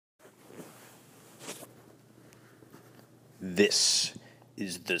This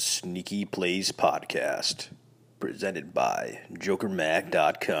is the Sneaky Plays Podcast, presented by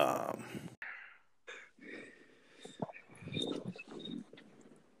JokerMag.com.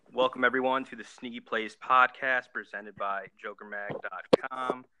 Welcome, everyone, to the Sneaky Plays Podcast, presented by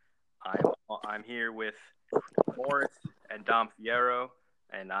JokerMag.com. I'm here with Morris and Dom Fierro,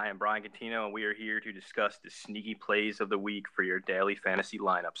 and I am Brian Cantino, and we are here to discuss the Sneaky Plays of the week for your daily fantasy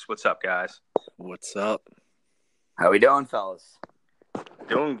lineups. What's up, guys? What's up? How we doing, fellas?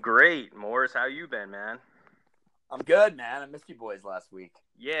 Doing great. Morris, how you been, man? I'm good, man. I missed you boys last week.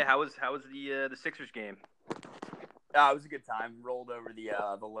 Yeah, how was the Sixers game? It was a good time. Rolled over the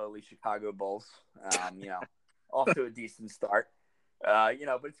lowly Chicago Bulls. Off to a decent start. But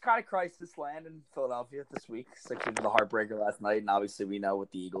it's kind of crisis land in Philadelphia this week. Sixers with a heartbreaker last night, and obviously we know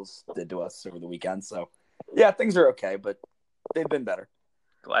what the Eagles did to us over the weekend. So, yeah, things are okay, but they've been better.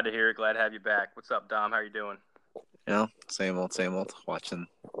 Glad to hear it. Glad to have you back. What's up, Dom? How are you doing? Same old. Watching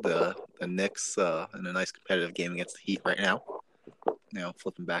the Knicks in a nice competitive game against the Heat right now.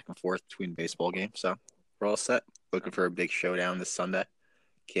 Flipping back and forth between baseball games. So we're all set. Looking for a big showdown this Sunday.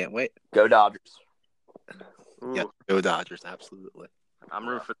 Can't wait. Go Dodgers. Ooh. Yeah, go Dodgers, absolutely. I'm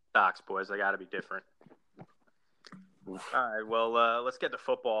rooting for the Sox, boys. I got to be different. All right, well, let's get to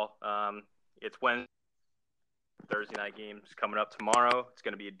football. It's Wednesday. Thursday night games coming up tomorrow. It's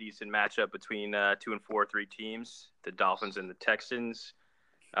going to be a decent matchup between 2 and 4-3 teams, the Dolphins and the Texans.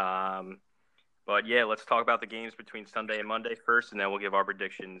 But yeah, let's talk about the games between Sunday and Monday first, and then we'll give our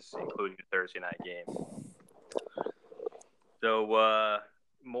predictions, including the Thursday night game. So,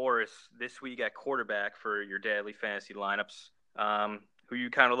 Morris, this week at quarterback for your daily fantasy lineups, who are you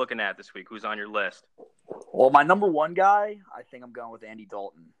kind of looking at this week? Who's on your list? Well, my number one guy, I think I'm going with Andy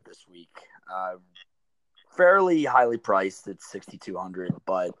Dalton this week. Fairly highly priced at $6,200,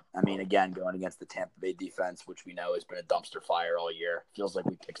 but I mean, again, going against the Tampa Bay defense, which we know has been a dumpster fire all year. Feels like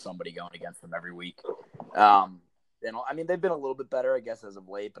we pick somebody going against them every week. They've been a little bit better, I guess, as of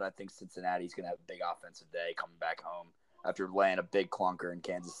late, but I think Cincinnati's going to have a big offensive day coming back home after laying a big clunker in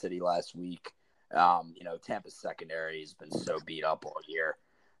Kansas City last week. Tampa's secondary has been so beat up all year.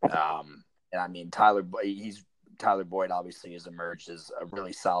 Tyler Boyd obviously has emerged as a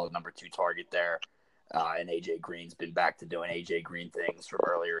really solid number 2 target there. And A.J. Green's been back to doing A.J. Green things from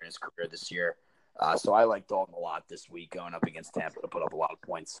earlier in his career this year. So I like Dalton a lot this week going up against Tampa to put up a lot of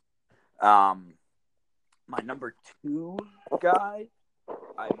points. My number 2 guy,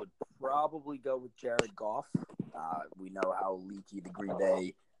 I would probably go with Jared Goff. We know how leaky the Green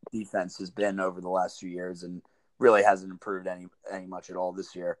Bay defense has been over the last few years and really hasn't improved any much at all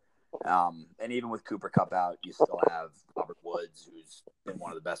this year. And even with Cooper Kupp out, you still have Robert Woods, who's been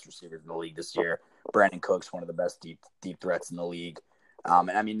one of the best receivers in the league this year. Brandon Cooks, one of the best deep threats in the league.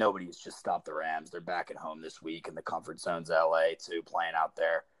 Nobody's just stopped the Rams. They're back at home this week in the comfort zones of LA too, playing out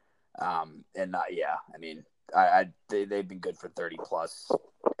there. They've been good for 30 plus,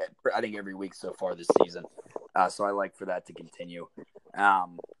 I think, every week so far this season. So I like for that to continue.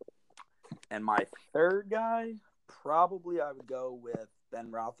 And my third guy, probably I would go with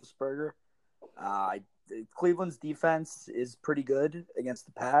Ben Roethlisberger. Cleveland's defense is pretty good against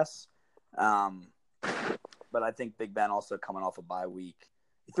the pass. But I think Big Ben also coming off a bye week.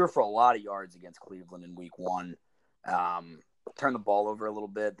 He threw for a lot of yards against Cleveland in week 1. Turned the ball over a little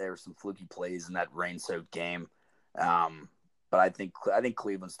bit. There were some fluky plays in that rain-soaked game. But I think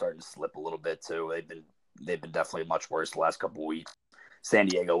Cleveland's starting to slip a little bit too. They've been definitely much worse the last couple of weeks. San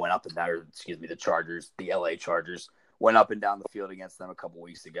Diego went up and down, the LA Chargers went up and down the field against them a couple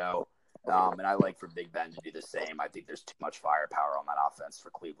weeks ago. And I like for Big Ben to do the same. I think there's too much firepower on that offense for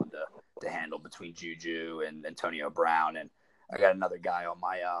Cleveland to handle between Juju and Antonio Brown. And I got another guy on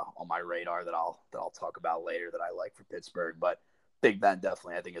my radar that I'll talk about later that I like for Pittsburgh. But Big Ben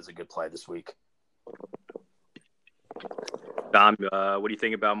definitely, I think, is a good play this week. Dom, what do you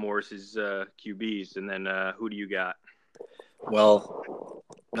think about Morris's QBs? And then who do you got? Well,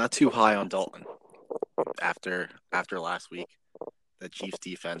 not too high on Dalton after last week. The Chiefs'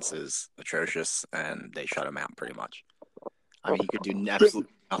 defense is atrocious, and they shut him out pretty much. I mean, you could do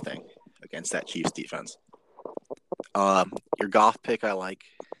absolutely nothing against that Chiefs' defense. Your Goff pick, I like.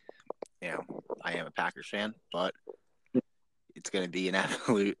 I am a Packers fan, but it's going to be an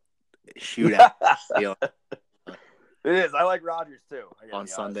absolute shootout. It is. I like Rodgers too. On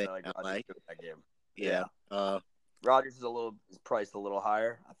Sunday, I like Rodgers in that game. Yeah. Rodgers is priced a little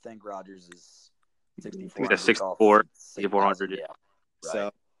higher. I think Rodgers is 64. 6,400. Yeah.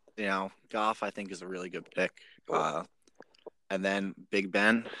 Right. So, Goff, I think, is a really good pick. And then Big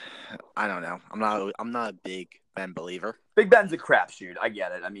Ben, I don't know. I'm not a big Ben believer. Big Ben's a crapshoot. I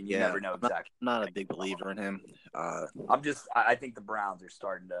get it. I mean, you Yeah, never know exactly. I'm not a big believer in him. I think the Browns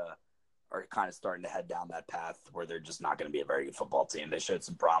are kind of starting to head down that path where they're just not going to be a very good football team. They showed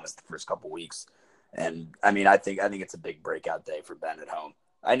some promise the first couple weeks, and I mean, I think it's a big breakout day for Ben at home.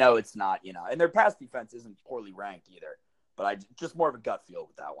 I know it's not, and their pass defense isn't poorly ranked either, but I just more of a gut feel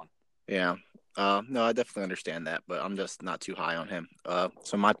with that one. Yeah. No, I definitely understand that, but I'm just not too high on him.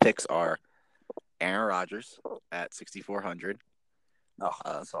 So my picks are Aaron Rodgers at 6,400. Oh,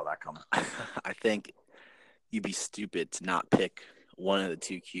 I saw that coming. I think you'd be stupid to not pick one of the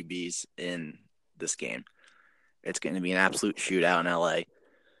two QBs in this game. It's going to be an absolute shootout in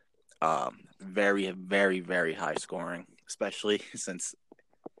LA. Very, very, very high scoring, especially since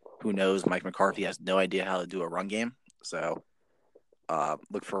who knows, Mike McCarthy has no idea how to do a run game. So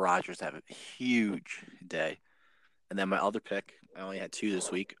look for Rodgers to have a huge day. And then my other pick, I only had two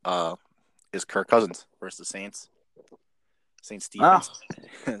this week, is Kirk Cousins versus the Saints. Saints defense.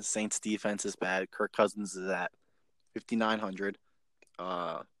 Saints defense is bad. Kirk Cousins is at 5,900.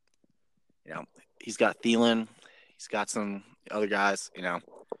 He's got Thielen. He's got some other guys.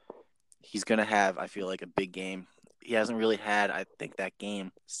 He's gonna have, I feel like, a big game. He hasn't really had, I think, that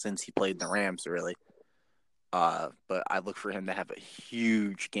game since he played the Rams, really. But I look for him to have a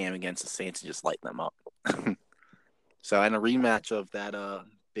huge game against the Saints and just light them up. So, in a rematch of that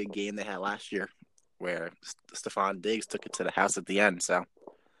big game they had last year, where Stephon Diggs took it to the house at the end, so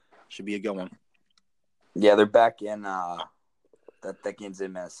should be a good one. Yeah, they're back in. That game's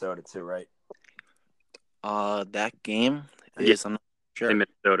in Minnesota too, right? That game is, I'm not sure. In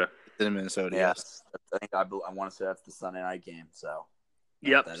Minnesota. It's in Minnesota, yes. I want to say that's the Sunday night game. So,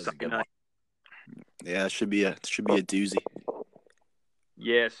 yep, that is Sunday a good night. one. Yeah, it should be a doozy.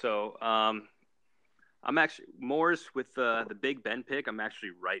 Yeah, so I'm actually Morris with the Big Ben pick. I'm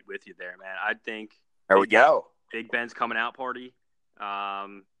actually right with you there, man. I think there we go. Big Ben's coming out party.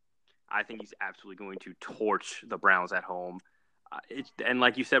 I think he's absolutely going to torch the Browns at home. And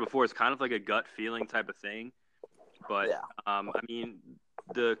like you said before, it's kind of like a gut feeling type of thing. But yeah. I mean,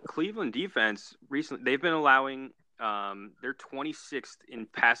 the Cleveland defense recently, they've been allowing they're 26th in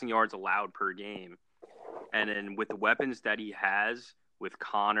passing yards allowed per game. And then with the weapons that he has with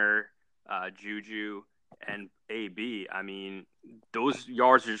Connor, Juju, and AB, I mean, those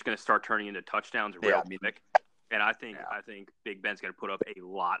yards are just going to start turning into touchdowns real quick. And I think Big Ben's going to put up a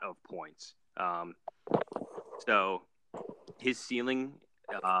lot of points. So his ceiling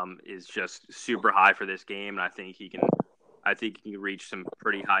is just super high for this game, and I think he can reach some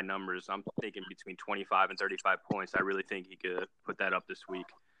pretty high numbers. I'm thinking between 25 and 35 points. I really think he could put that up this week.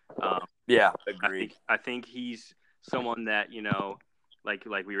 Agreed. I think he's someone that, like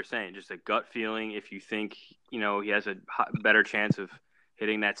we were saying, just a gut feeling. If you think, he has a better chance of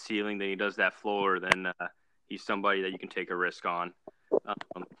hitting that ceiling than he does that floor, then he's somebody that you can take a risk on.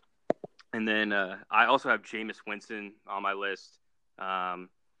 And then I also have Jameis Winston on my list.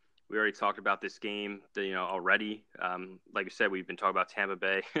 We already talked about this game, already. Like I said, we've been talking about Tampa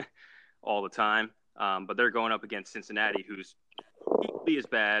Bay all the time. But they're going up against Cincinnati, who's equally as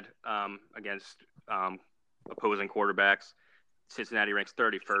bad against opposing quarterbacks. Cincinnati ranks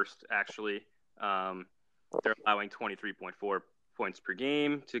 31st, actually. They're allowing 23.4 points per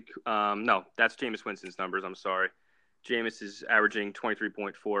game. No, that's Jameis Winston's numbers. I'm sorry. Jameis is averaging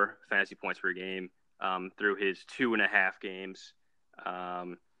 23.4 fantasy points per game through his 2.5 games.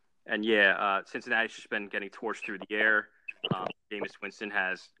 Cincinnati's just been getting torched through the air. Jameis Winston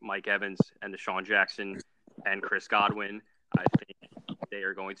has Mike Evans and Deshaun Jackson and Chris Godwin. I think they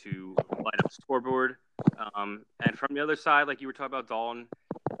are going to light up the scoreboard. And from the other side, like you were talking about Dalton,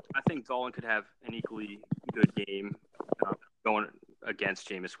 I think Dalton could have an equally good game going against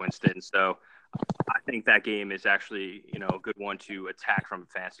Jameis Winston. So I think that game is actually, a good one to attack from a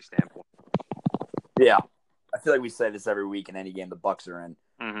fantasy standpoint. Yeah. I feel like we say this every week in any game the Bucs are in.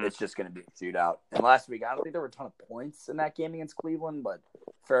 Mm-hmm. It's just going to be a shootout. And last week, I don't think there were a ton of points in that game against Cleveland, but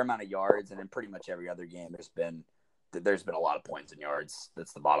a fair amount of yards. And in pretty much every other game, there's been a lot of points and yards.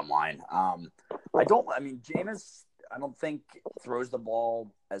 That's the bottom line. Jameis, I don't think throws the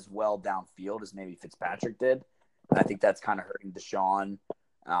ball as well downfield as maybe Fitzpatrick did. And I think that's kind of hurting Deshaun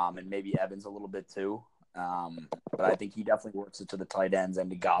and maybe Evans a little bit too. But I think he definitely works it to the tight ends and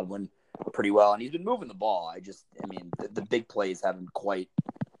to Godwin pretty well. And he's been moving the ball. The big plays haven't quite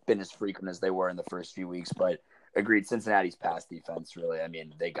been as frequent as they were in the first few weeks. But agreed, Cincinnati's pass defense really,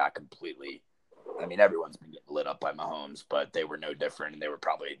 they got completely – everyone's been getting lit up by Mahomes, but they were no different, and they were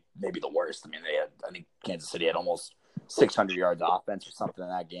probably maybe the worst. I think Kansas City had almost 600 yards offense or something in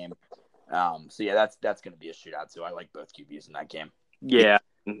that game. That's going to be a shootout too. I like both QBs in that game. Yeah.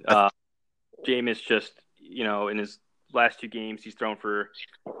 Jameis just in his last two games, he's thrown for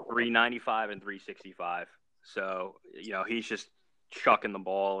 395 and 365. So, he's just chucking the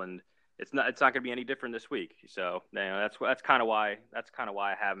ball, and it's not going to be any different this week. So, that's kind of why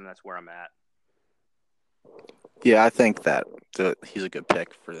I have him. That's where I'm at. Yeah, I think that he's a good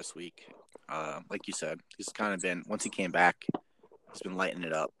pick for this week. Like you said, he's kind of been, once he came back, he's been lighting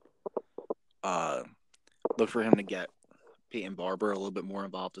it up. Look for him to get Peyton Barber a little bit more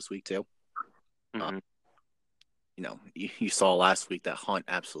involved this week too. Mm-hmm. You saw last week that Hunt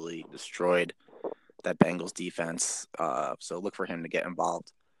absolutely destroyed that Bengals defense. So look for him to get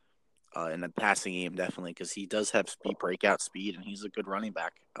involved in the passing game, definitely, because he does have breakout speed, and he's a good running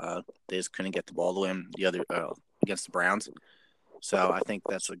back. They just couldn't get the ball to him against the Browns. So I think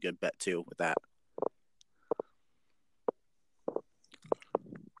that's a good bet too with that.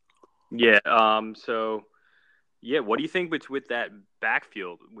 Yeah. What do you think with that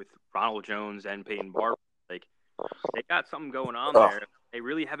backfield with Ronald Jones and Peyton Barber? Like, they got something going on there. They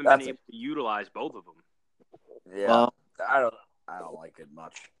really haven't been able to utilize both of them. Yeah, I don't like it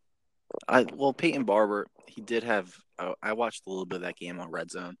much. Peyton Barber, he did have. I watched a little bit of that game on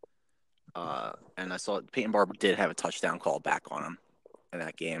Red Zone, and I saw Peyton Barber did have a touchdown call back on him in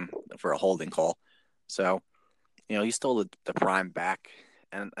that game for a holding call. So, he's still the prime back,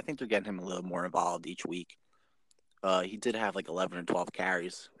 and I think they're getting him a little more involved each week. He did have like 11 or 12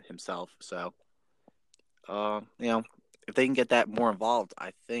 carries himself. So, if they can get that more involved,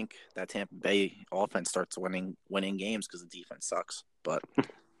 I think that Tampa Bay offense starts winning games because the defense sucks. But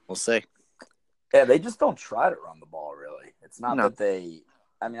we'll see. Yeah, they just don't try to run the ball, really. It's not that they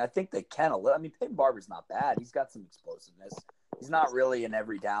 – I think they can a little. Peyton Barber's not bad. He's got some explosiveness. He's not really an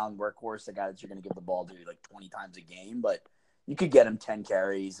every down workhorse, a guy that you're going to give the ball to like 20 times a game. But you could get him 10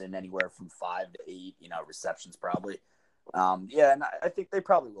 carries and anywhere from 5 to 8, receptions probably. And I think they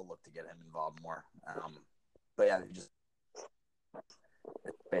probably will look to get him involved more. But yeah, it's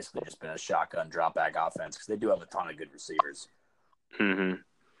basically just been a shotgun drop back offense because they do have a ton of good receivers. Mm-hmm.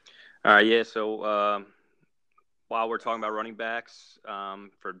 All right, yeah. So while we're talking about running backs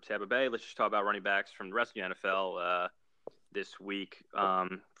for Tampa Bay, let's just talk about running backs from the rest of the NFL this week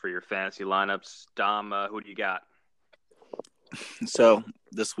for your fantasy lineups. Dom, who do you got? So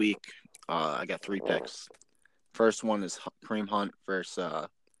this week, I got 3 picks. First one is Kareem Hunt versus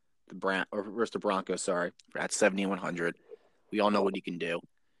the Broncos. Sorry, at 7,100. We all know what he can do.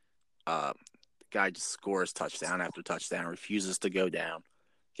 The guy just scores touchdown after touchdown, refuses to go down,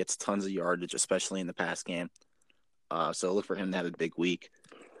 gets tons of yardage, especially in the pass game. So look for him to have a big week.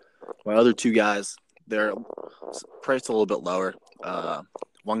 My other 2 guys, they're priced a little bit lower.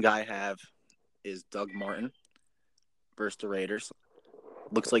 One guy I have is Doug Martin versus the Raiders.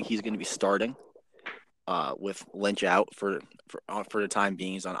 Looks like he's going to be starting with Lynch out for the time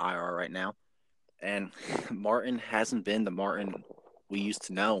being. He's on IR right now. And Martin hasn't been the Martin we used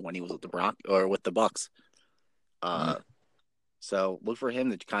to know when he was with the Bucs. So look for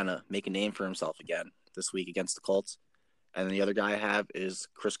him to kind of make a name for himself again this week against the Colts. And then the other guy I have is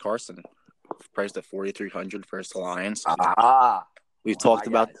Chris Carson, priced at 4,300 versus the Lions. We talked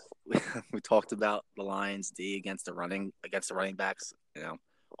about the Lions D against the running backs,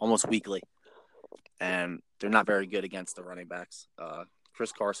 almost weekly, and they're not very good against the running backs.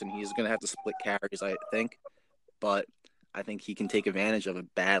 Chris Carson, he's going to have to split carries, I think, but I think he can take advantage of a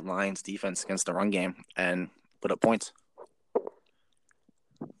bad Lions defense against the run game and put up points.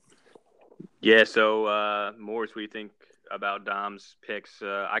 Yeah, so Morris, what do you think about Dom's picks?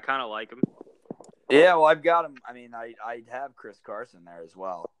 I kind of like him. Yeah, well, I've got him. I have Chris Carson there as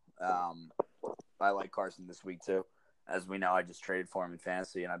well. I like Carson this week too. As we know, I just traded for him in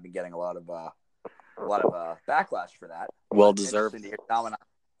fantasy, and I've been getting a lot of backlash for that. Well deserved. Interesting to hear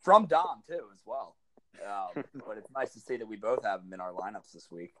from Dom too as well. But it's nice to see that we both have him in our lineups this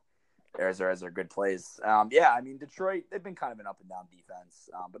week. As are good plays. Detroit, they've been kind of an up and down defense.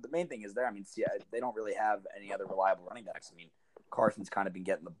 But the main thing is there. They don't really have any other reliable running backs. Carson's kind of been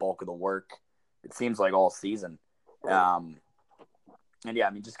getting the bulk of the work, it seems like, all season. Just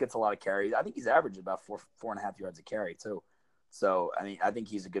gets a lot of carries. I think he's averaged about 4.5 yards a carry too. So, I think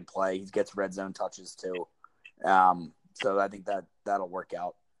he's a good play. He gets red zone touches too. So I think that'll work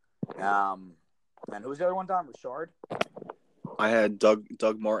out. And who's the other one, Don? Richard? I had Doug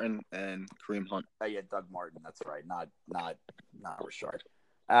Martin and Kareem Hunt. Oh yeah, Doug Martin. That's right. Not Richard.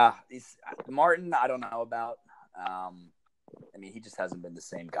 Martin, I don't know about. He just hasn't been the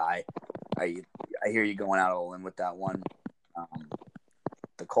same guy. I hear you going out on a limb with that one.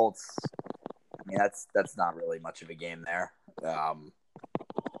 The Colts. That's not really much of a game there.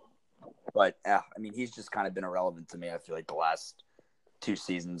 He's just kind of been irrelevant to me. I feel like the last 2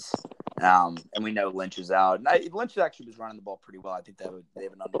 seasons. And we know Lynch is out. And Lynch actually was running the ball pretty well. I think they have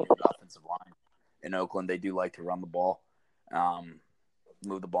an underrated offensive line in Oakland. They do like to run the ball,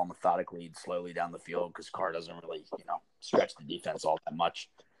 move the ball methodically, slowly down the field because Carr doesn't really, stretch the defense all that much.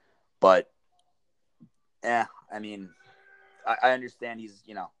 But, I mean, I understand he's,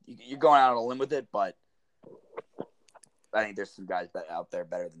 you're going out on a limb with it, but I think there's some guys out there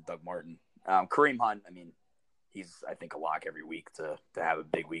better than Doug Martin. Kareem Hunt, I mean, he's, I think, a lock every week to have a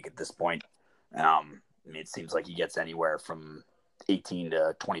big week at this point. I mean, it seems like he gets anywhere from 18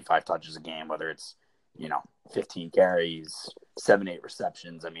 to 25 touches a game, whether it's, 15 carries, 7-8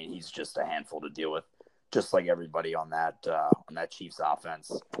 receptions. I mean, he's just a handful to deal with, just like everybody on that Chiefs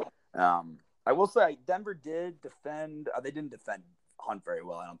offense. I will say Denver did defend. They didn't defend Hunt very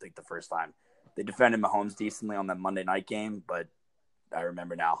well, I don't think, the first time. They defended Mahomes decently on that Monday night game, but I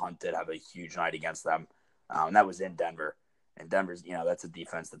remember now Hunt did have a huge night against them. And that was in Denver. And Denver's, that's a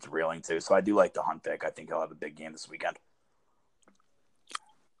defense that's reeling too. So I do like the Hunt pick. I think he'll have a big game this weekend.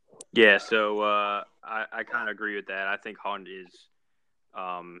 Yeah, so I kind of agree with that. I think Hunt is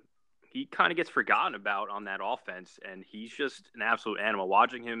he kind of gets forgotten about on that offense, and he's just an absolute animal.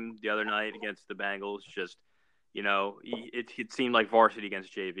 Watching him the other night against the Bengals, just, it seemed like varsity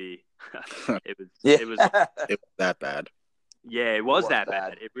against JV. It was that bad. Yeah, it was that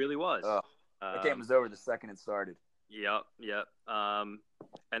bad. It really was. The game was over the second it started. Yep.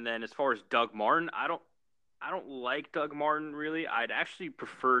 And then as far as Doug Martin, I don't like Doug Martin really. I'd actually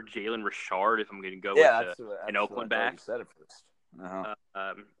prefer Jalen Richard if I'm going to go with an Oakland back. You said it first.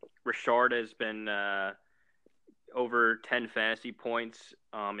 Uh-huh. Richard has been over 10 fantasy points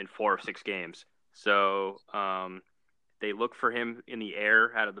in 4 of 6 games. So they look for him in the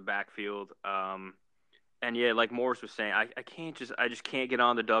air out of the backfield. And yeah, like Morris was saying, I just can't get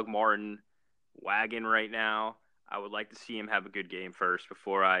on the Doug Martin wagon right now. I would like to see him have a good game first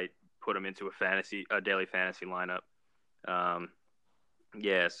before I put him into a daily fantasy lineup.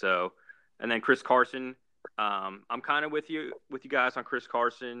 So, and then Chris Carson. I'm kind of with you guys on Chris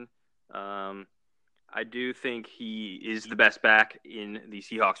Carson. I do think he is the best back in the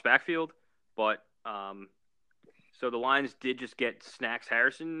Seahawks backfield, but so the Lions did just get Snacks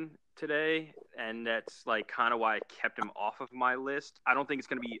Harrison today, and that's like kind of why I kept him off of my list. I don't think it's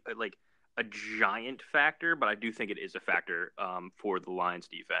going to be like a giant factor, but I do think it is a factor for the Lions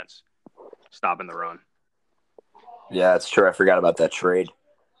defense stopping the run. Yeah, that's true. I forgot about that trade.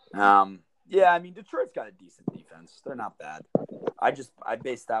 Yeah, I mean, Detroit's got a decent defense. They're not bad. I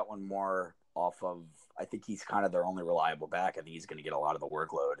based that one more off of, I think he's kind of their only reliable back. I think he's going to get a lot of the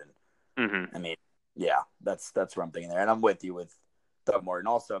workload. And I mean, yeah, that's what I'm thinking there. And I'm with you with Doug Martin.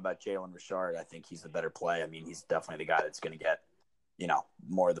 Also about Jalen Richard, I think he's the better play. I mean, he's definitely the guy that's going to get,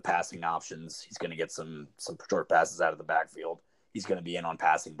 more of the passing options. He's going to get some short passes out of the backfield. He's going to be in on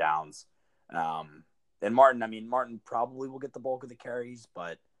passing downs. And Martin probably will get the bulk of the carries,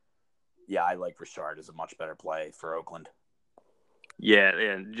 but yeah, I like Richard as a much better play for Oakland. Yeah,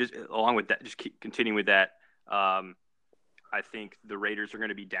 and just along with that, just keep continuing with that. I think the Raiders are going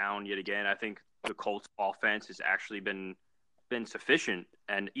to be down yet again. I think the Colts offense has actually been sufficient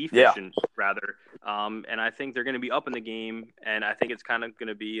and efficient, rather. And I think they're going to be up in the game, and I think it's kind of going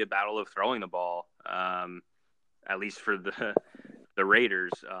to be a battle of throwing the ball, at least for the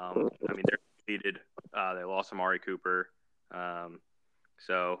Raiders. I mean, they're defeated. They lost Amari Cooper.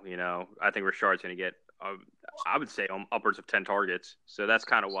 So, I think Richard's going to get, I would say, upwards of 10 targets. So that's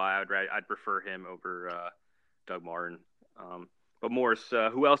kind of why I'd prefer him over Doug Martin. But Morris,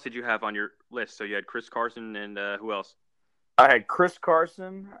 who else did you have on your list? So you had Chris Carson and who else? I had Chris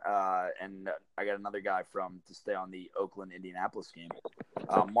Carson, and I got another guy to stay on the Oakland-Indianapolis game.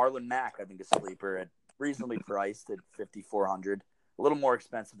 Marlon Mack, I think, a sleeper at reasonably priced at $5,400. A little more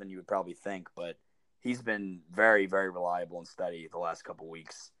expensive than you would probably think, but he's been very, very reliable and steady the last couple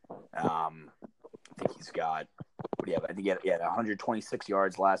weeks. I think he's got, what do you have? I think he had 126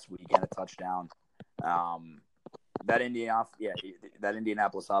 yards last week and a touchdown. That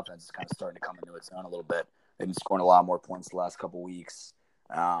Indianapolis offense is kind of starting to come into its own a little bit. They've been scoring a lot more points the last couple weeks.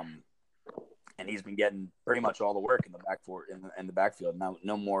 And he's been getting pretty much all the work in the backfield.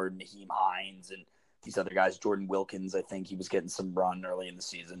 No more Naheem Hines and these other guys. Jordan Wilkins, I think he was getting some run early in the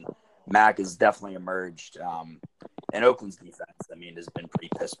season. Mack has definitely emerged. And Oakland's defense, I mean, has been pretty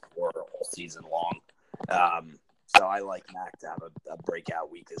piss poor all season long. So I like Mack to have a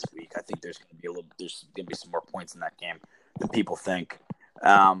breakout week this week. I think there's going to be some more points in that game than people think.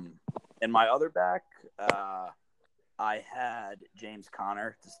 And my other back, I had James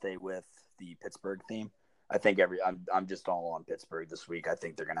Conner to stay with the Pittsburgh theme. I think I'm just all on Pittsburgh this week. I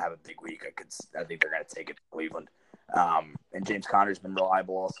think they're going to have a big week. I think they're going to take it to Cleveland. And James Conner's been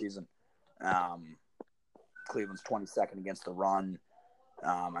reliable all season. Cleveland's 22nd against the run.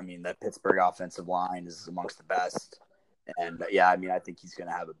 I mean, that Pittsburgh offensive line is amongst the best. And, I mean, I think he's going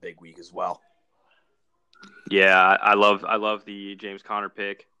to have a big week as well. Yeah, I love the James Conner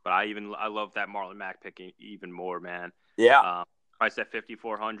pick, but I love that Marlon Mack pick even more, man. Yeah. Price at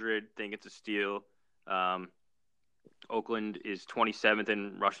 5,400. Think it's a steal. Oakland is 27th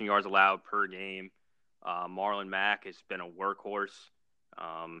in rushing yards allowed per game. Marlon Mack has been a workhorse.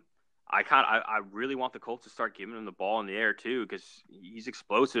 I really want the Colts to start giving him the ball in the air too, because he's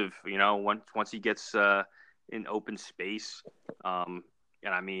explosive. Once he gets in open space,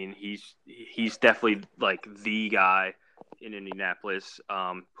 and I mean he's definitely like the guy in Indianapolis.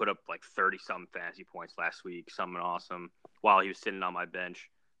 Put up like 30-something fantasy points last week, something awesome, while he was sitting on my bench.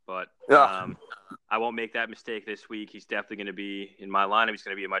 But I won't make that mistake this week. He's definitely going to be in my lineup. He's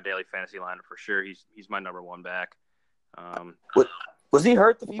going to be in my daily fantasy lineup for sure. He's my number one back. Was he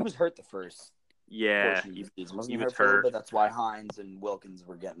hurt? He was hurt the first. Yeah, he was hurt. But that's why Hines and Wilkins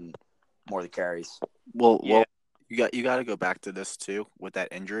were getting more of the carries. Well, you got to go back to this too with that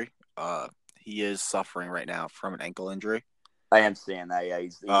injury. He is suffering right now from an ankle injury. I am seeing that. Yeah,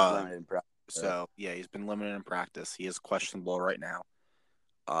 he's limited in practice. So he's been limited in practice. He is questionable right now.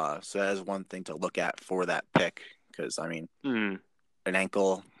 So that is one thing to look at for that pick, because I mean, an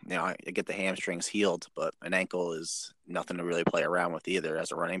ankle, I get the hamstrings healed, but an ankle is nothing to really play around with either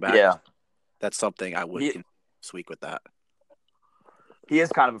as a running back. Yeah, that's something I would this week with that. He is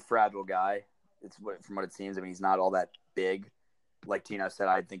kind of a fragile guy. From what it seems. I mean, he's not all that big. Like Tino said,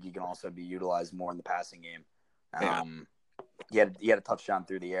 I think he can also be utilized more in the passing game. He had a touchdown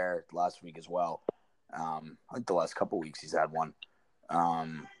through the air last week as well. I think the last couple weeks he's had one. I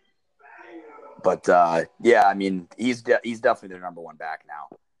mean, he's definitely their number one back now.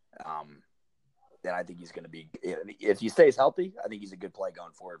 And I think he's going to be, if he stays healthy, I think he's a good play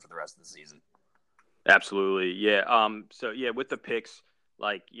going forward for the rest of the season. Absolutely. Yeah. With the picks,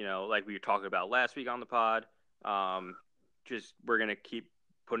 like we were talking about last week on the pod, we're going to keep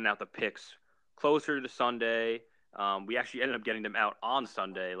putting out the picks closer to Sunday. We actually ended up getting them out on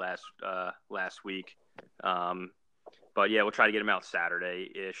Sunday last week. But yeah, we'll try to get them out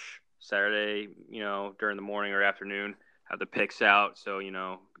Saturday-ish. Saturday, during the morning or afternoon, have the picks out. So,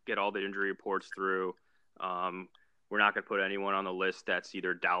 get all the injury reports through. We're not going to put anyone on the list that's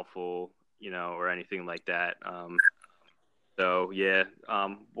either doubtful, or anything like that.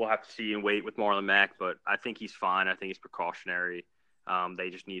 We'll have to see and wait with Marlon Mack, but I think he's fine. I think he's precautionary. They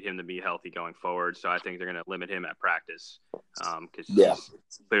just need him to be healthy going forward. So I think they're going to limit him at practice because he's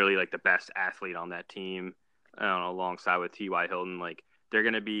clearly like the best athlete on that team. I don't know, alongside with T.Y. Hilton, like they're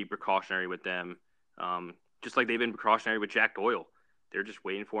going to be precautionary with them, just like they've been precautionary with Jack Doyle. They're just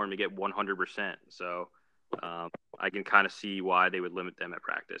waiting for him to get 100%. So I can kind of see why they would limit them at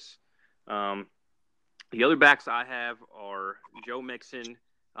practice. The other backs I have are Joe Mixon.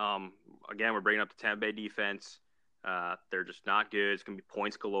 Again, we're bringing up the Tampa Bay defense. They're just not good. It's going to be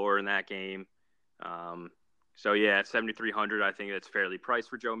points galore in that game. At 7,300, I think that's fairly priced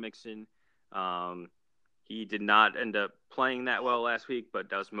for Joe Mixon. He did not end up playing that well last week, but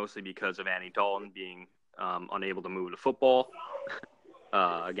that was mostly because of Andy Dalton being unable to move the football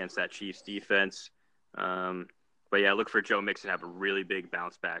against that Chiefs defense. Look for Joe Mixon to have a really big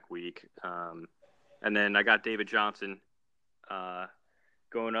bounce back week. And then I got David Johnson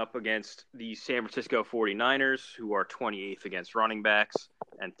going up against the San Francisco 49ers, who are 28th against running backs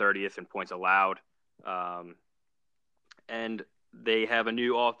and 30th in points allowed. And they have a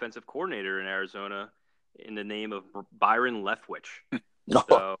new offensive coordinator in Arizona in the name of Byron Leftwich.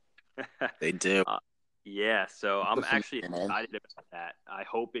 So they do. So I'm actually excited about that. I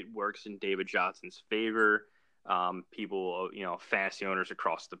hope it works in David Johnson's favor. People, fantasy owners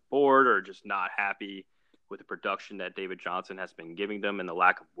across the board are just not happy with the production that David Johnson has been giving them and the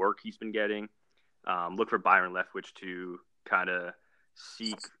lack of work he's been getting. Look for Byron Leftwich to kind of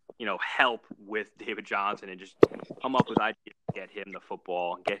seek, help with David Johnson and just come up with ideas to get him the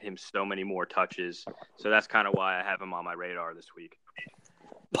football, get him so many more touches. So that's kind of why I have him on my radar this week.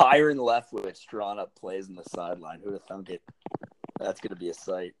 Byron Leftwich drawing up plays on the sideline. Who'd have thunk it? That's going to be a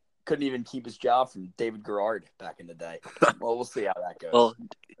sight. Couldn't even keep his job from David Garrard back in the day. Well, we'll see how that goes. Well,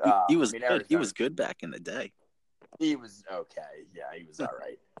 he was good. He was good back in the day. He was okay. Yeah, he was all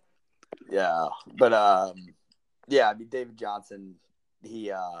right. Yeah, but David Johnson.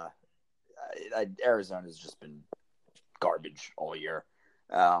 Arizona's just been garbage all year.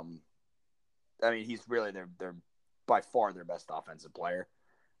 He's really they're by far their best offensive player.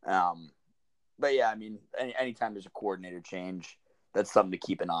 Anytime there's a coordinator change, that's something to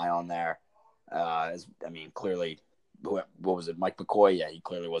keep an eye on there. Clearly what was it, Mike McCoy? Yeah, he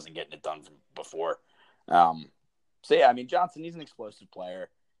clearly wasn't getting it done from before. So yeah, I mean Johnson, he's an explosive player.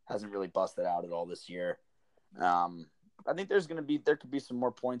 Hasn't really busted out at all this year. I think there could be some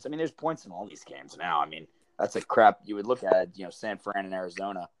more points. I mean, there's points in all these games now. I mean, that's a crap you would look at. San Fran and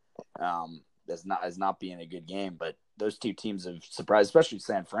Arizona, as not being a good game, but those two teams have surprised, especially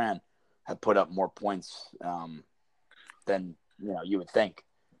San Fran, have put up more points than you would think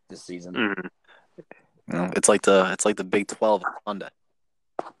this season. Mm-hmm. It's like the Big 12 on Sunday.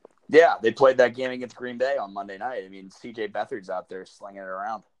 Yeah, they played that game against Green Bay on Monday night. I mean, C.J. Beathard's out there slinging it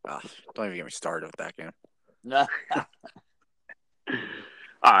around. Don't even get me started with that game.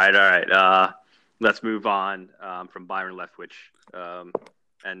 All right. Let's move on from Byron Leftwich.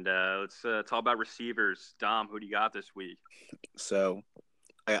 And let's talk about receivers. Dom, who do you got this week? So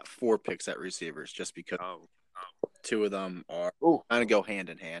I got 4 picks at receivers just because two of them are kind of go hand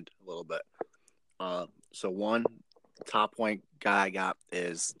in hand a little bit. So one top point guy I got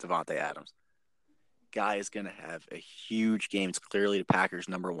is Davante Adams. Guy is going to have a huge game. It's clearly the Packers'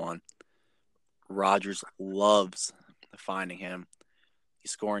 number 1. Rodgers loves finding him.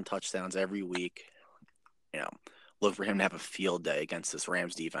 He's scoring touchdowns every week. Look for him to have a field day against this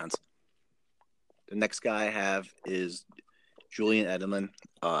Rams defense. The next guy I have is Julian Edelman.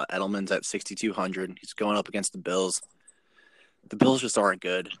 Edelman's at 6,200. He's going up against the Bills. The Bills just aren't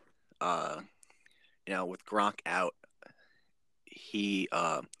good. With Gronk out,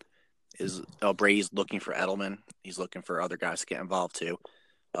 Brady's looking for Edelman. He's looking for other guys to get involved too.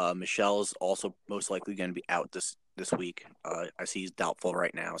 Michelle's also most likely going to be out this week. I see he's doubtful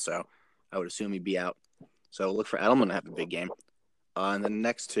right now, so I would assume he'd be out. So look for Edelman to have a big game. And then the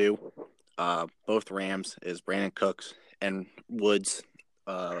next two, both Rams, is Brandon Cooks and Woods.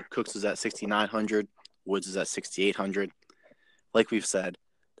 Cooks is at 6,900. Woods is at 6,800. Like we've said,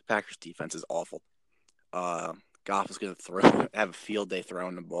 the Packers defense is awful. Goff is going to have a field day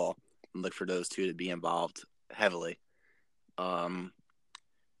throwing the ball, and look for those two to be involved heavily. And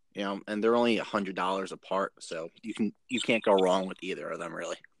they're only $100 apart, so you can't go wrong with either of them,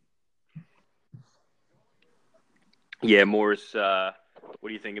 really. Yeah, Morris, what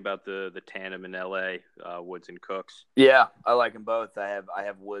do you think about the tandem in LA, Woods and Cooks? Yeah, I like them both. I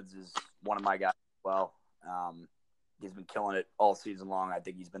have Woods as one of my guys as well. He's been killing it all season long. I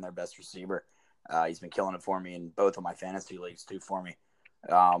think he's been their best receiver. He's been killing it for me in both of my fantasy leagues too for me.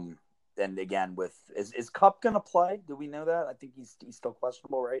 And again, is Kupp going to play? Do we know that? I think he's still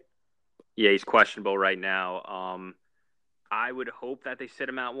questionable, right? Yeah, he's questionable right now. I would hope that they sit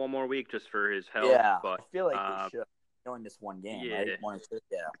him out one more week just for his health. Yeah, but I feel like they should. Only this one game, right? 1 or 2,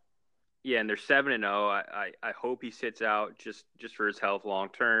 yeah. Yeah, and they're 7-0. I hope he sits out just for his health long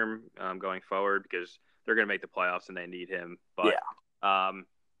term going forward because they're going to make the playoffs and they need him. But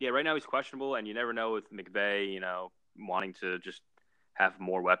right now he's questionable, and you never know with McVay, wanting to just have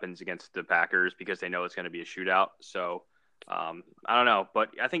more weapons against the Packers because they know it's going to be a shootout. So I don't know, but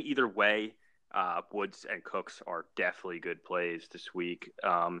I think either way, Woods and Cooks are definitely good plays this week,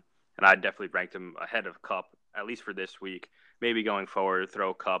 and I'd definitely rank them ahead of Kupp. At least for this week, maybe going forward,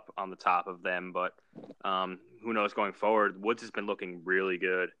 throw Kupp on the top of them. But who knows going forward? Woods has been looking really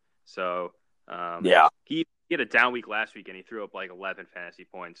good. So he had a down week last week, and he threw up like 11 fantasy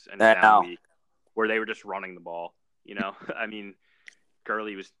points in a down week where they were just running the ball. I mean,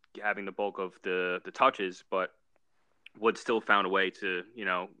 Gurley was having the bulk of the touches, but Woods still found a way to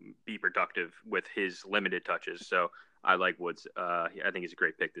be productive with his limited touches. So I like Woods. I think he's a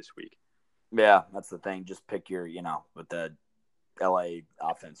great pick this week. Yeah, that's the thing. Just pick your, with the LA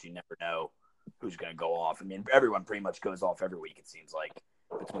offense, you never know who's going to go off. I mean, everyone pretty much goes off every week, it seems like,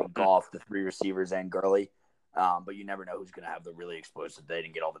 between Goff, the 3 receivers, and Gurley. But you never know who's going to have the really explosive day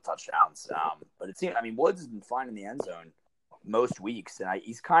and get all the touchdowns. But it seems, Woods has been fine in the end zone most weeks. And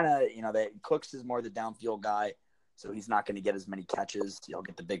he's kind of, Cooks is more the downfield guy, so he's not going to get as many catches. He'll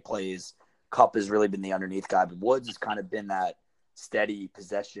get the big plays. Kupp has really been the underneath guy, but Woods has kind of been that steady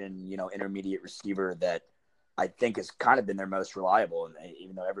possession, intermediate receiver that I think has kind of been their most reliable. And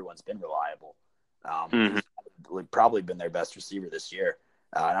even though everyone's been reliable, he's probably been their best receiver this year.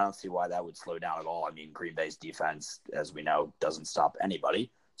 And I don't see why that would slow down at all. I mean, Green Bay's defense, as we know, doesn't stop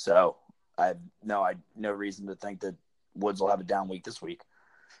anybody. So I have no reason to think that Woods will have a down week this week.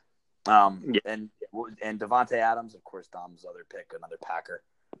 And Davante Adams, of course, Dom's other pick, another Packer.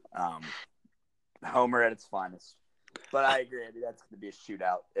 Homer at its finest. But I agree. That's going to be a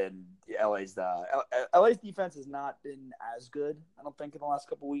shootout. And LA's defense has not been as good, I don't think, in the last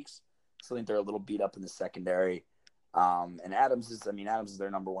couple of weeks. So I think they're a little beat up in the secondary. And Adams is their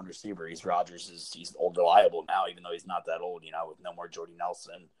number 1 receiver. He's old reliable now, even though he's not that old, with no more Jordy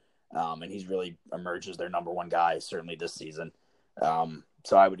Nelson. and he's really emerged as their number one guy, certainly this season.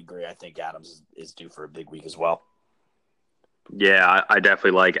 So I would agree. I think Adams is due for a big week as well. Yeah, I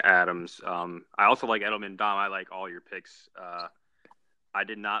definitely like Adams. I also like Edelman. Dom, I like all your picks. I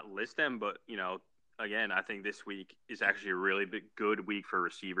did not list them, but again, I think this week is actually a really good week for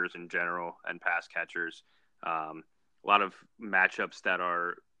receivers in general and pass catchers. A lot of matchups that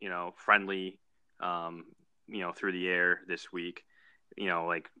are friendly, through the air this week.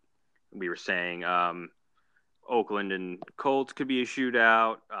 Like we were saying, Oakland and Colts could be a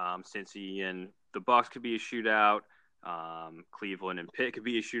shootout. Cincy and the Bucks could be a shootout. Cleveland and Pitt could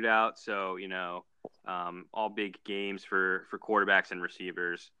be a shootout. So all big games for quarterbacks and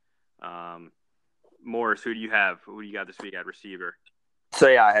receivers. Morris, who do you have? Who do you got this week at receiver? So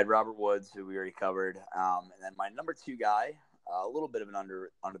yeah, I had Robert Woods, who we already covered, and then my number 2 guy, a little bit of an under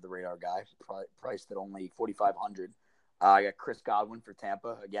the radar guy, priced at only 4,500. I got Chris Godwin for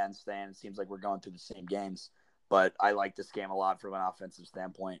Tampa. Again, Stan, it seems like we're going through the same games, but I like this game a lot from an offensive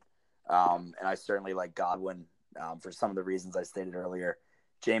standpoint, and I certainly like Godwin for some of the reasons I stated earlier.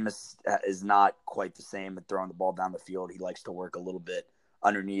 Jameis is not quite the same at throwing the ball down the field. He likes to work a little bit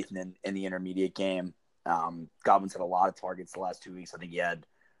underneath and in the intermediate game. Godwin's had a lot of targets the last 2 weeks. I think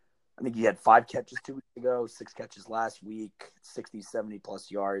he had 5 catches 2 weeks ago, 6 catches last week, 60, 70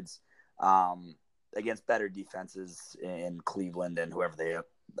 plus yards against better defenses in Cleveland and whoever they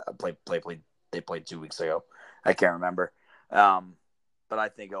played 2 weeks ago. I can't remember. But I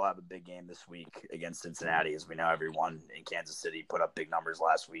think he'll have a big game this week against Cincinnati. As we know, everyone in Kansas City put up big numbers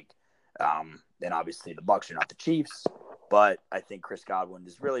last week. And obviously the Bucs are not the Chiefs, but I think Chris Godwin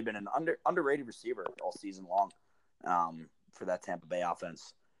has really been an underrated receiver all season long for that Tampa Bay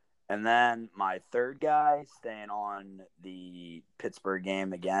offense. And then my third guy, staying on the Pittsburgh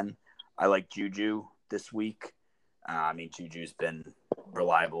game again, I like Juju this week. Juju's been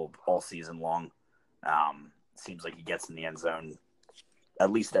reliable all season long. Seems like he gets in the end zone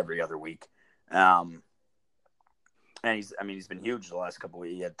at least every other week. And he's been huge the last couple of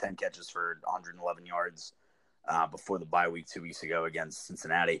weeks. He had 10 catches for 111 yards before the bye week 2 weeks ago against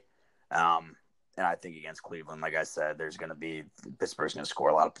Cincinnati. And I think against Cleveland, like I said, Pittsburgh's going to score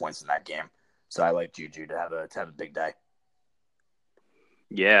a lot of points in that game. So I like Juju to have a big day.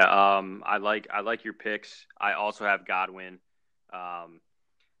 Yeah, I like your picks. I also have Godwin.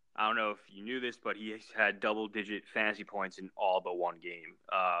 I don't know if you knew this, but he's had double-digit fantasy points in all but one game.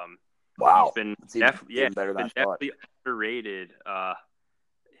 Wow, he's been even better than I thought. Definitely underrated.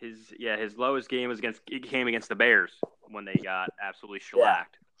 His lowest game came against the Bears when they got absolutely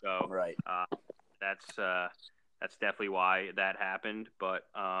shellacked. So right, that's definitely why that happened. But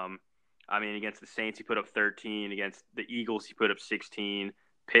against the Saints, he put up 13. Against the Eagles, he put up 16.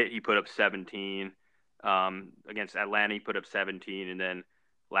 Pitt, he put up 17. Against Atlanta, he put up 17, and then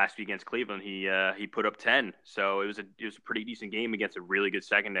last week against Cleveland, he put up 10. So it was a pretty decent game against a really good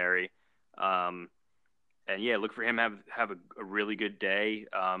secondary. And yeah, look for him to have a really good day.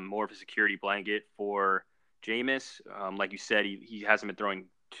 More of a security blanket for Jameis. Like you said, he hasn't been throwing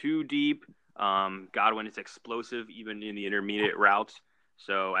too deep. Godwin is explosive even in the intermediate routes.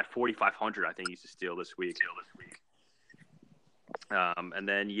 So at 4,500, I think he's a steal this week. And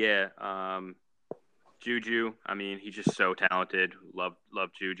then Juju. He's just so talented. Love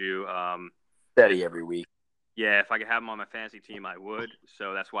Juju. Steady every week. Yeah, if I could have him on my fantasy team, I would.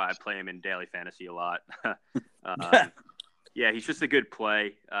 So that's why I play him in daily fantasy a lot. Yeah, he's just a good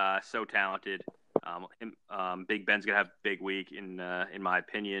play. So talented. Big Ben's gonna have a big week in my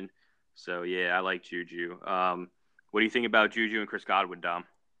opinion. So yeah, I like Juju. What do you think about Juju and Chris Godwin, Dom?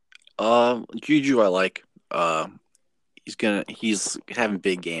 Juju, I like. He's having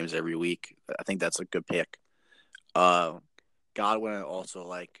big games every week. I think that's a good pick. Godwin, I also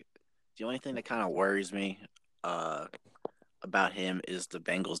like. The only thing that kind of worries me about him is the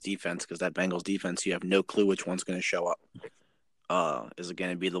Bengals defense, because that Bengals defense, you have no clue which one's going to show up. Is it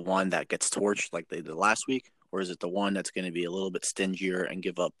going to be the one that gets torched like they did last week, or is it the one that's going to be a little bit stingier and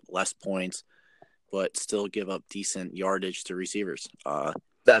give up less points, but still give up decent yardage to receivers?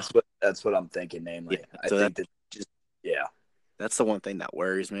 That's what I'm thinking, namely. Yeah, That's the one thing that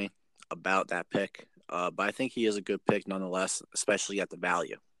worries me about that pick. But I think he is a good pick nonetheless, especially at the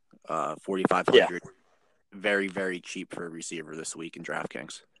value. 4,500, yeah. Very, very cheap for a receiver this week in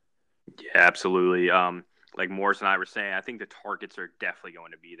DraftKings. Yeah, absolutely. Like Morris and I were saying, I think the targets are definitely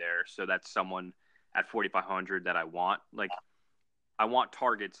going to be there. So that's someone at 4,500 that I want. Like, I want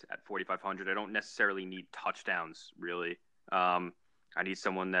targets at 4,500. I don't necessarily need touchdowns, really. I need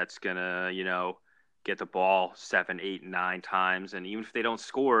someone that's gonna, get the ball 7, 8, 9 times, and even if they don't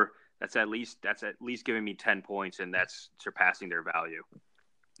score, that's at least giving me 10 points, and that's surpassing their value.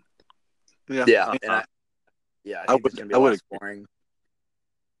 Yeah, and I think there's going to be a lot of scoring.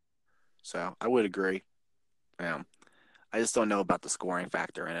 So I would agree. I just don't know about the scoring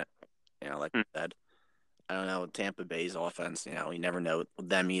factor in it. Like I said, I don't know Tampa Bay's offense. You never know with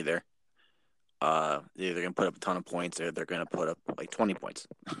them either. They're going to put up a ton of points, or they're going to put up like 20 points.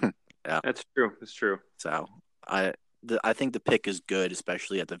 Yeah, that's true. That's true. So I think the pick is good,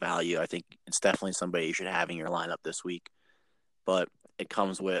 especially at the value. I think it's definitely somebody you should have in your lineup this week, but it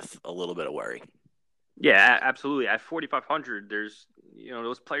comes with a little bit of worry. Yeah, absolutely. At 4,500, there's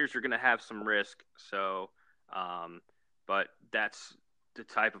those players are going to have some risk. So, but that's the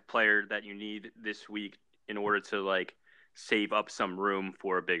type of player that you need this week in order to like save up some room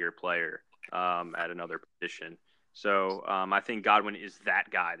for a bigger player at another position. So I think Godwin is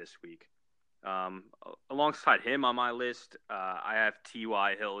that guy this week. Alongside him on my list, I have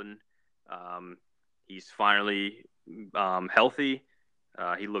T.Y. Hilton. He's finally healthy.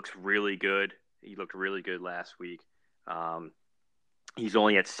 He looks really good. He looked really good last week. He's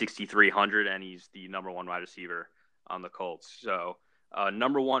only at 6,300, and he's the number one wide receiver on the Colts. So,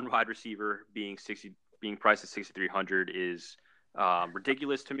 number one wide receiver being priced at 6,300 is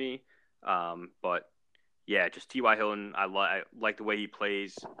ridiculous to me. But yeah, just T.Y. Hilton. I like the way he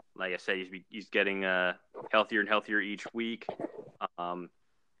plays. Like I said, he's getting healthier and healthier each week.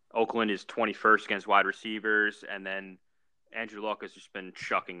 Oakland is 21st against wide receivers, and then Andrew Luck has just been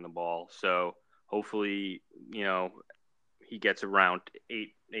chucking the ball. So hopefully, he gets around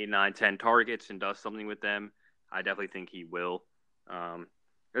 8, 9, 10 targets and does something with them. I definitely think he will. And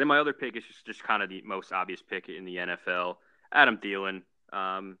then my other pick is just kind of the most obvious pick in the NFL, Adam Thielen.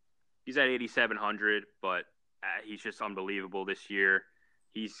 He's at 8,700, but he's just unbelievable this year.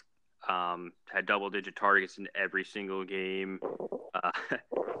 He's had double-digit targets in every single game.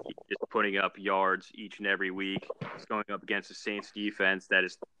 He's just putting up yards each and every week. He's going up against the Saints defense that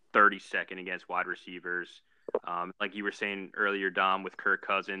is 32nd against wide receivers. Like you were saying earlier, Dom, with Kirk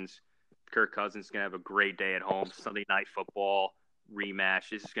Cousins. Kirk Cousins is going to have a great day at home. Sunday Night Football rematch.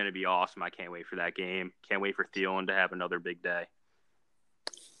 This is going to be awesome. I can't wait for that game. Can't wait for Thielen to have another big day.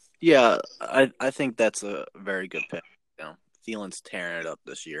 Yeah, I think that's a very good pick. Thielen's tearing it up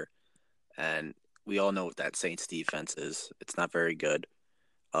this year, and we all know what that Saints defense is. It's not very good.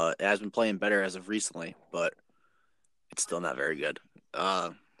 It has been playing better as of recently, but it's still not very good.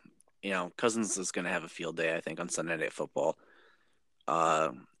 Cousins is going to have a field day, I think, on Sunday Night Football.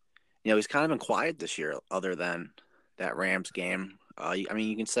 He's kind of been quiet this year, other than that Rams game.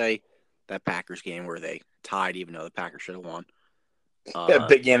 You can say that Packers game where they tied, even though the Packers should have won.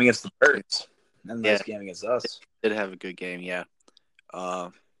 Big game against the Birds. And nice game against us. Did have a good game, yeah.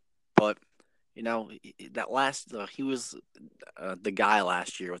 But that last he was the guy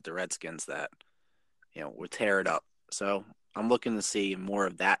last year with the Redskins that would tear it up. So I'm looking to see more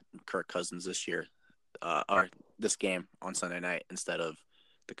of that Kirk Cousins this year, or this game on Sunday night, instead of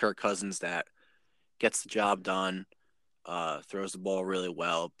the Kirk Cousins that gets the job done, throws the ball really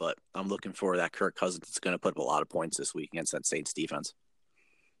well. But I'm looking for that Kirk Cousins that's going to put up a lot of points this week against that Saints defense.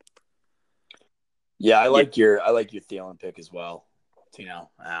 Yeah, I like your Thielen pick as well.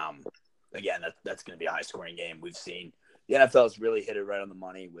 Again, that's going to be a high scoring game. We've seen the NFL has really hit it right on the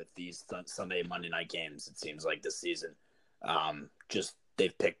money with these Sunday, Monday night games. It seems like this season,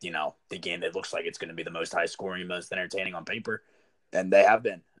 they've picked the game that looks like it's going to be the most high scoring, most entertaining on paper, and they have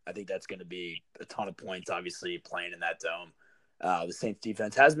been. I think that's going to be a ton of points. Obviously, playing in that dome, the Saints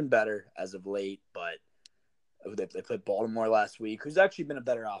defense has been better as of late, but they played Baltimore last week, who's actually been a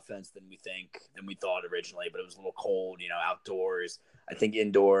better offense than we thought originally. But it was a little cold, outdoors. I think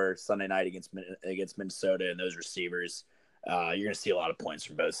indoor Sunday night against Minnesota and those receivers, you're going to see a lot of points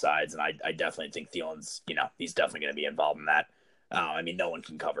from both sides. And I definitely think Thielen's, he's definitely going to be involved in that. No one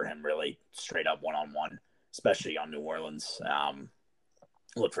can cover him really straight up one-on-one, especially on New Orleans.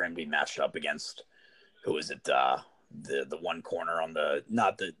 Look for him to be matched up against, who is it? The one corner on the,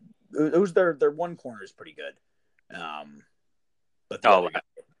 not the, it was their one corner is pretty good. But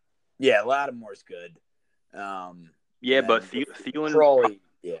Lattimore's good. But Thielen, Crawley,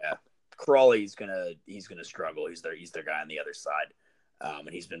 Crawley's he's gonna struggle. He's their guy on the other side, and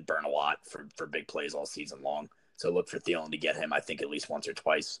he's been burned a lot for big plays all season long. So look for Thielen to get him, I think, at least once or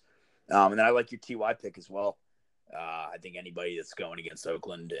twice. And then I like your Ty pick as well. I think anybody that's going against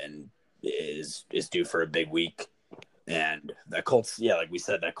Oakland and is due for a big week. And that Colts, like we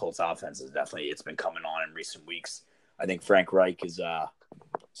said, that Colts offense is it's been coming on in recent weeks. I think Frank Reich is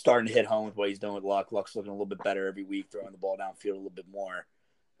starting to hit home with what he's doing with Luck. Luck's looking a little bit better every week, throwing the ball downfield a little bit more.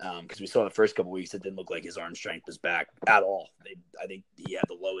 Because we saw the first couple of weeks, it didn't look like his arm strength was back at all. I think he had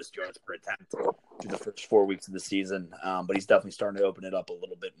the lowest yards per attempt through the first 4 weeks of the season. But he's definitely starting to open it up a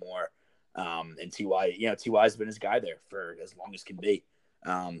little bit more. And Ty's been his guy there for as long as can be.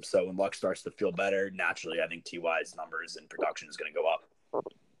 So when Luck starts to feel better, naturally, I think Ty's numbers and production is going to go up.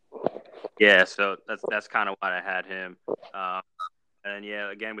 Yeah, so that's kind of why I had him. And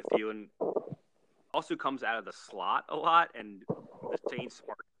yeah, again with Thielen, also comes out of the slot a lot, and the Saints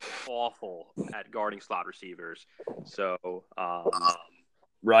are awful at guarding slot receivers. So,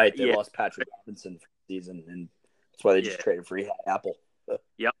 right, they yeah. lost Patrick Robinson for the season, and that's why they just traded for Apple.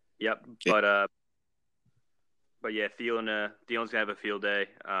 Yep. But yeah, Thielen's gonna have a field day.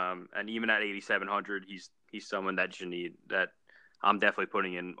 And even at 8,700, he's someone that you need. That I'm definitely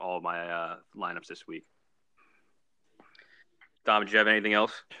putting in all of my lineups this week. Dom, did you have anything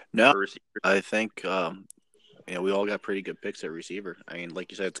else? No, I think we all got pretty good picks at receiver. I mean,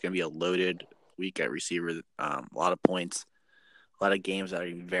 like you said, it's going to be a loaded week at receiver. A lot of points, a lot of games that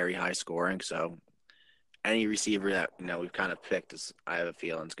are very high scoring. So any receiver that we've kind of picked, I have a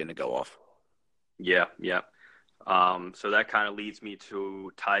feeling is going to go off. Yeah. So that kind of leads me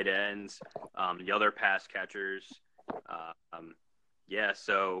to tight ends, the other pass catchers.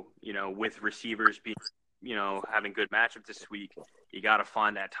 So with receivers being having good matchup this week, you got to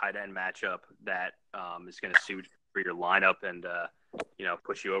find that tight end matchup that is going to suit for your lineup and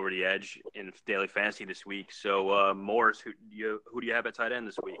push you over the edge in daily fantasy this week. So Morris, who do you have at tight end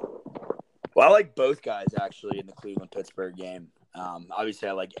this week? Well, I like both guys actually in the Cleveland-Pittsburgh game. Obviously,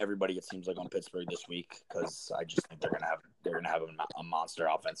 I like everybody. It seems like on Pittsburgh this week because I just think they're gonna have a monster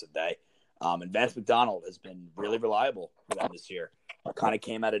offensive day. And Vance McDonald has been really reliable for them this year. Kind of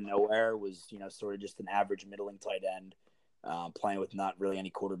came out of nowhere, was sort of just an average middling tight end, playing with not really any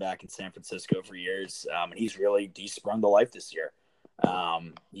quarterback in San Francisco for years. And he's sprung to life this year.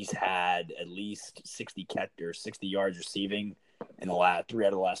 He's had at least 60 yards receiving in the last 3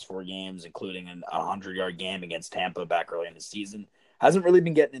 out of the last 4 games, including a 100-yard game against Tampa back early in the season. Hasn't really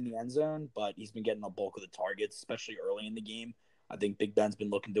been getting in the end zone, but he's been getting the bulk of the targets, especially early in the game. I think Big Ben's been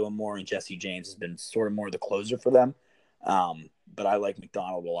looking to him more, and Jesse James has been sort of more the closer for them. But I like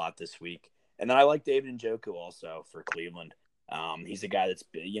McDonald a lot this week. And then I like David Njoku also for Cleveland. He's a guy that's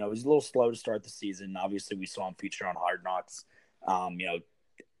been, he's a little slow to start the season. Obviously, we saw him feature on Hard Knocks.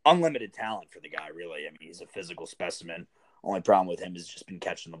 Unlimited talent for the guy, really. I mean, he's a physical specimen. Only problem with him has just been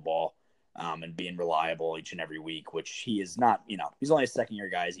catching the ball and being reliable each and every week, which he is not. He's only a second-year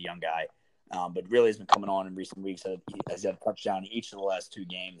guy. He's a young guy. But really has been coming on in recent weeks. He's had a touchdown in each of the last 2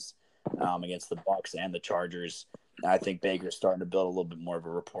 games against the Bucs and the Chargers. And I think Baker's starting to build a little bit more of a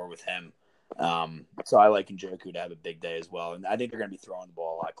rapport with him. So I like Njoku to have a big day as well. And I think they're going to be throwing the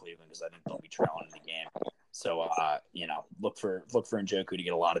ball a lot, Cleveland, because I think they'll be trailing in the game. So, look for Njoku to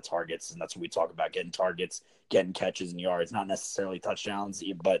get a lot of targets. And that's what we talk about, getting targets, getting catches and yards, not necessarily touchdowns,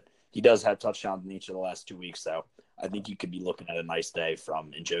 but he does have touchdowns in each of the last 2 weeks. So I think you could be looking at a nice day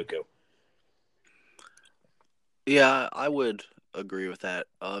from Njoku. Yeah, I would agree with that.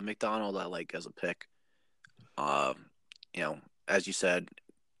 McDonald, I like as a pick. As you said,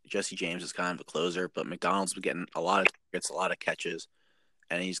 Jesse James is kind of a closer, but McDonald's been getting a lot of targets, a lot of catches,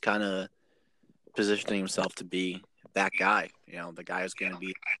 and he's kind of positioning himself to be that guy. The guy who's going to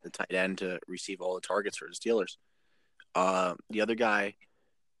be the tight end to receive all the targets for the Steelers. The other guy,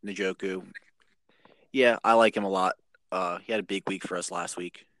 Njoku, yeah, I like him a lot. He had a big week for us last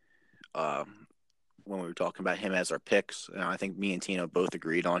week. When we were talking about him as our picks, I think me and Tino both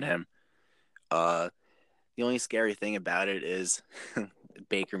agreed on him. The only scary thing about it is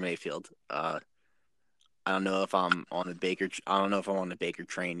Baker Mayfield. I don't know if I'm on the Baker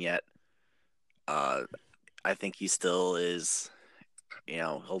train yet. I think he still is.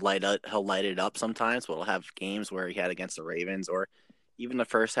 He'll light it up sometimes, but he'll have games where he had against the Ravens or even the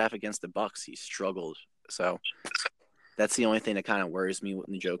first half against the Bucs. He struggled. So that's the only thing that kind of worries me with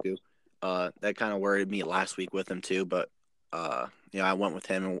Njoku. That kind of worried me last week with him too, but I went with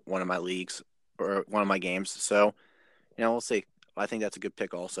him in one of my leagues or one of my games. So, we'll see. I think that's a good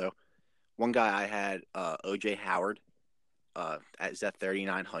pick also. One guy I had, OJ Howard, is at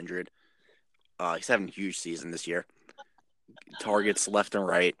 3,900. He's having a huge season this year. Targets left and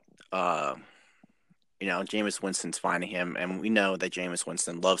right. Jameis Winston's finding him, and we know that Jameis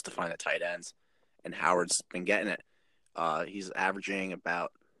Winston loves to find the tight ends, and Howard's been getting it. He's averaging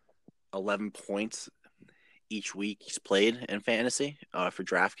about 11 points each week he's played in fantasy for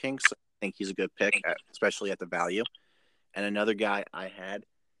DraftKings. So I think he's a good pick, especially at the value. And another guy I had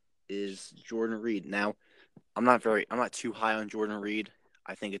is Jordan Reed. Now, I'm not too high on Jordan Reed.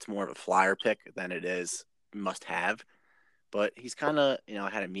 I think it's more of a flyer pick than it is must have. But he's kind of,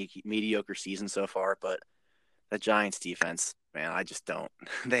 had a mediocre season so far. But the Giants defense, man, I just don't.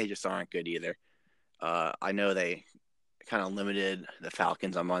 They just aren't good either. I know they kind of limited the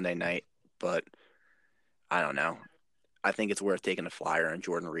Falcons on Monday night, but I don't know. I think it's worth taking a flyer on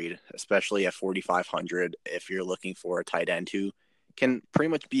Jordan Reed, especially at 4,500 if you're looking for a tight end who can pretty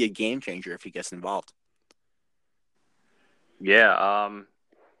much be a game changer if he gets involved. Yeah,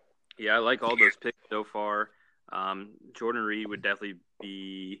 I like all those picks so far. Jordan Reed would definitely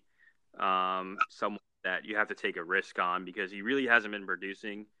be someone that you have to take a risk on because he really hasn't been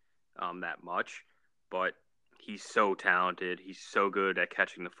producing that much, but he's so talented. He's so good at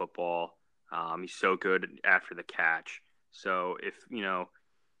catching the football. He's so good after the catch. So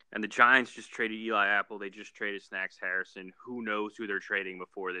and the Giants just traded Eli Apple. They just traded Snacks Harrison. Who knows who they're trading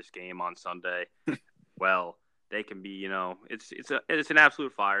before this game on Sunday? Well, they can be, it's an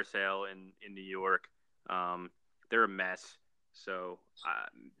absolute fire sale in New York. They're a mess. So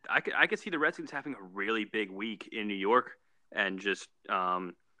I could see the Redskins having a really big week in New York and just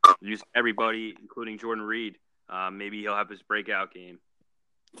use everybody, including Jordan Reed. Maybe he'll have his breakout game.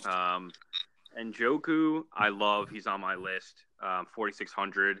 And Njoku, I love. He's on my list.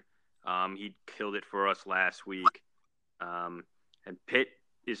 4,600. He killed it for us last week. And Pitt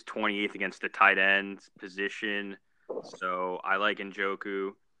is 28th against the tight end position. So I like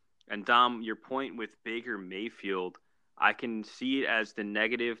Njoku. And Dom, your point with Baker Mayfield, I can see it as the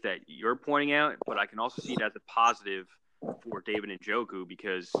negative that you're pointing out, but I can also see it as a positive for David Njoku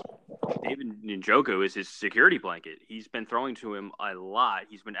because David Njoku is his security blanket. He's been throwing to him a lot.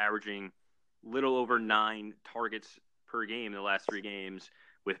 He's been averaging little over 9 targets per game in the last 3 games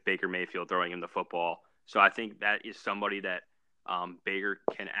with Baker Mayfield throwing him the football. So I think that is somebody that Baker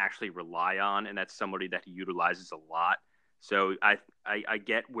can actually rely on, and that's somebody that he utilizes a lot. So I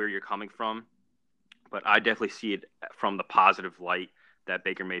get where you're coming from, but I definitely see it from the positive light that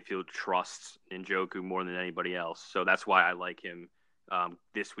Baker Mayfield trusts Njoku more than anybody else. So that's why I like him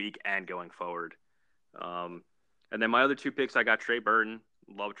this week and going forward. And then my other 2 picks, I got Trey Burton.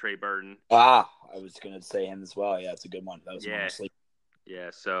 Love Trey Burton. I was going to say him as well. Yeah, it's a good one. That was one sleep. Yeah,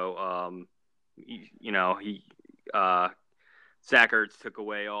 so, Zach Ertz took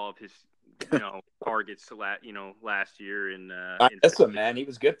away all of his, targets last year. That's what, man. He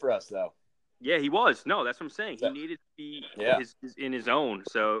was good for us, though. Yeah, he was. No, that's what I'm saying. He needed to be in his own.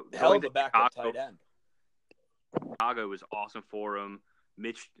 So hell of a backup tight end. Chicago was awesome for him.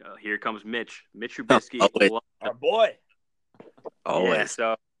 Mitch, here comes Mitch. Mitch Trubisky, our boy. Always. Yeah,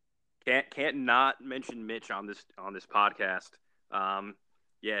 so can't not mention Mitch on this podcast.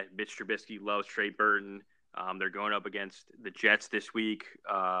 Mitch Trubisky loves Trey Burton. They're going up against the Jets this week.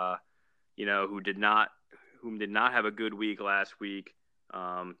 Whom did not have a good week last week.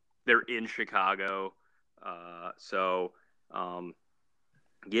 They're in Chicago. And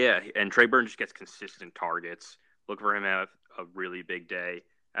Trey Burton just gets consistent targets. Look for him to have a really big day.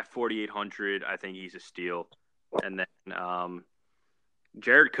 At 4,800, I think he's a steal. And then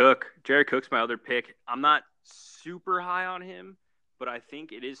Jared Cook. Jared Cook's my other pick. I'm not super high on him, but I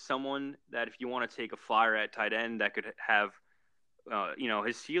think it is someone that if you want to take a flyer at tight end that could have,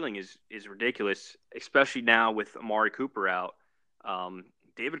 his ceiling is ridiculous, especially now with Amari Cooper out.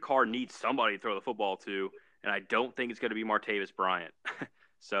 David Carr needs somebody to throw the football to, and I don't think it's going to be Martavis Bryant.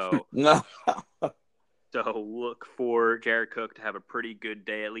 So no. So look for Jared Cook to have a pretty good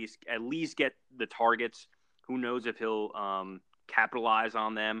day, at least get the targets. Who knows if he'll capitalize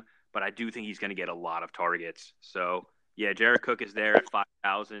on them, but I do think he's going to get a lot of targets. So, yeah, Jared Cook is there at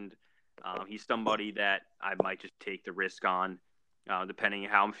 5,000. He's somebody that I might just take the risk on, depending on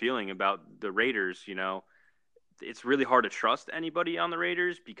how I'm feeling about the Raiders. It's really hard to trust anybody on the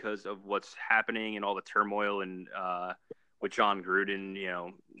Raiders because of what's happening and all the turmoil and with John Gruden,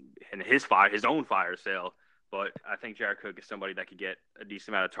 and his own fire sale. But I think Jared Cook is somebody that could get a decent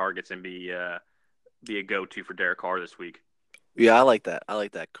amount of targets and be a go-to for Derek Carr this week. Yeah, I like that. I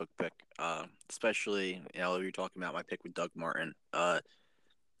like that Cook pick, especially you're talking about my pick with Doug Martin.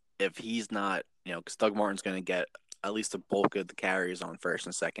 If he's not, because Doug Martin's going to get at least a bulk of the carries on first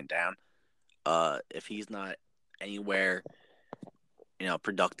and second down. If he's not anywhere,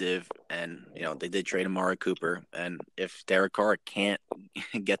 productive, and they did trade Amari Cooper, and if Derek Carr can't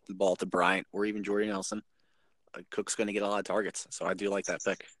get the ball to Bryant or even Jordy Nelson, Cook's going to get a lot of targets. So I do like that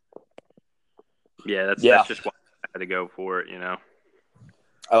pick. Yeah, that's just why I had to go for it.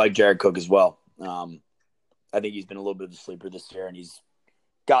 I like Jared Cook as well. I think he's been a little bit of a sleeper this year, and he's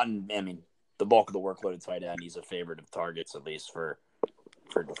gotten, the bulk of the workload at tight end. He's a favorite of targets, at least for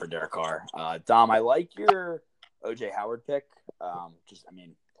Derek Carr. Dom, I like your OJ Howard pick.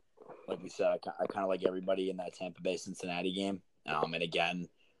 Like we said, I kind of like everybody in that Tampa Bay Cincinnati game. And again,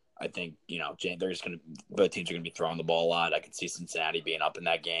 I think both teams are going to be throwing the ball a lot. I could see Cincinnati being up in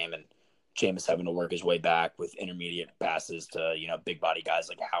that game, and Jameis having to work his way back with intermediate passes to big body guys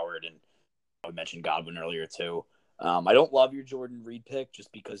like Howard and I mentioned Godwin earlier too. I don't love your Jordan Reed pick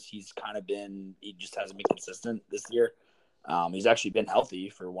just because he just hasn't been consistent this year. He's actually been healthy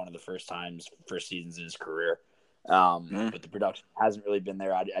for one of the first seasons in his career. But the production hasn't really been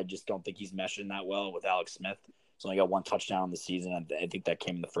there. I just don't think he's meshing that well with Alex Smith. He's only got one touchdown in the season. I think that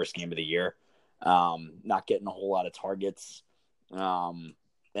came in the first game of the year. Not getting a whole lot of targets. And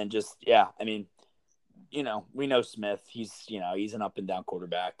just, yeah, I mean, we know Smith. He's an up and down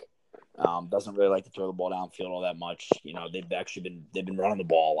quarterback. Doesn't really like to throw the ball downfield all that much. They've been running the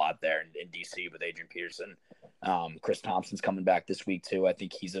ball a lot there in DC with Adrian Peterson. Chris Thompson's coming back this week too. I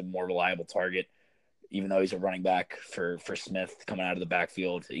think he's a more reliable target, even though he's a running back for Smith coming out of the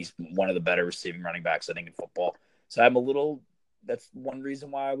backfield. He's one of the better receiving running backs, I think, in football. So that's one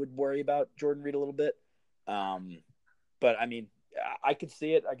reason why I would worry about Jordan Reed a little bit. But I mean, I could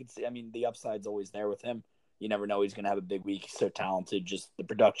see it. I mean, the upside's always there with him. You never know he's going to have a big week. He's so talented. Just the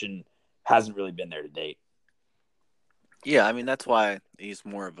production hasn't really been there to date. Yeah, I mean, that's why he's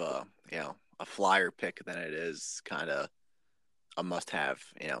more of a flyer pick than it is kind of a must-have,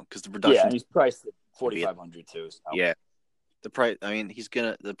 because the production. Yeah, and he's priced at $4,500 too. So. Yeah, the price. I mean,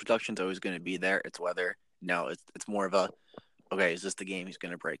 the production's always going to be there. It's whether it's more of a okay. Is this the game he's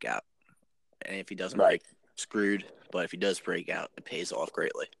going to break out? And if he doesn't break, screwed. But if he does break out, it pays off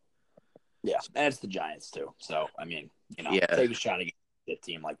greatly. Yeah, and it's the Giants too. So I mean, take a shot against a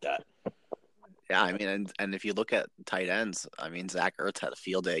team like that. Yeah, I mean, and if you look at tight ends, I mean, Zach Ertz had a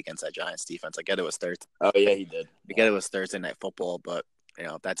field day against that Giants defense. I get it was Thursday. Oh yeah, he did. I get it was Thursday Night Football, but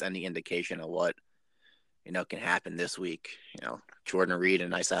if that's any indication of what can happen this week, Jordan Reed, a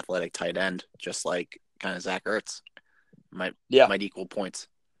nice athletic tight end, just like kind of Zach Ertz, might equal points.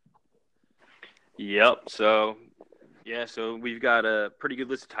 Yep. So we've got a pretty good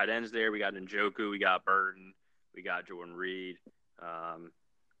list of tight ends there. We got Njoku, we got Burton, we got Jordan Reed.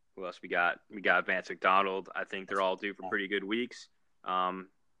 Who else we got? We got Vance McDonald. I think they're all due for pretty good weeks.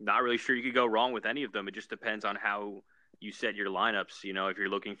 Not really sure you could go wrong with any of them. It just depends on how you set your lineups. If you're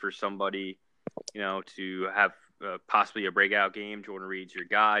looking for somebody, to have possibly a breakout game, Jordan Reed's your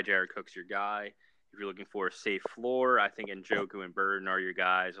guy. Jared Cook's your guy. If you're looking for a safe floor, I think Njoku and Burton are your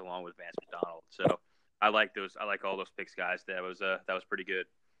guys, along with Vance McDonald. So I like those. I like all those picks, guys. That was pretty good.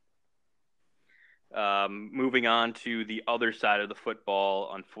 Moving on to the other side of the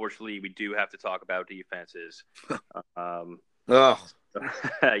football, unfortunately, we do have to talk about defenses. Yeah.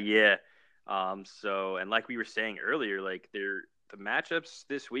 So, and like we were saying earlier, like the matchups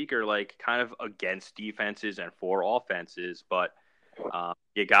this week are like kind of against defenses and for offenses, but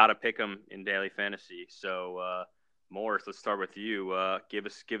you got to pick them in daily fantasy. So, Morris, let's start with you. Give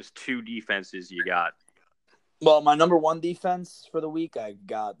us two defenses you got. Well, my number one defense for the week, I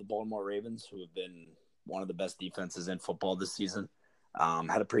got the Baltimore Ravens, who have been one of the best defenses in football this season.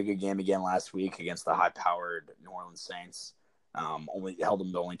 Had a pretty good game again last week against the high-powered New Orleans Saints. Only held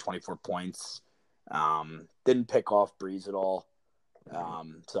them to only 24 points. Didn't pick off Breeze at all.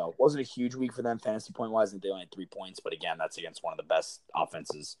 So it wasn't a huge week for them fantasy point-wise. I think they only had 3 points. But, again, that's against one of the best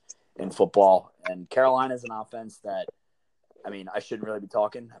offenses in football. And Carolina's an offense that, I mean, I shouldn't really be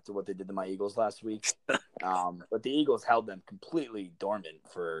talking after what they did to my Eagles last week. But the Eagles held them completely dormant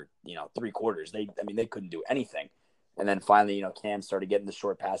for, 3 quarters. They couldn't do anything. And then finally, Cam started getting the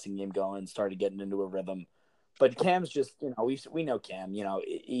short passing game going, started getting into a rhythm. But Cam's just, we know Cam,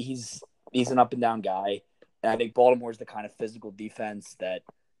 he's an up and down guy. And I think Baltimore's the kind of physical defense that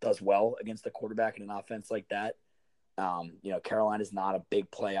does well against the quarterback in an offense like that. Carolina's not a big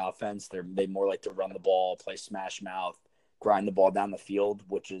play offense. They more like to run the ball, play smash mouth, grind the ball down the field,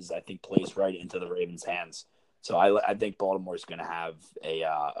 which is, I think, plays right into the Ravens' hands. So I think Baltimore's going to have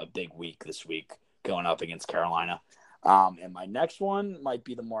a big week this week going up against Carolina. And my next one might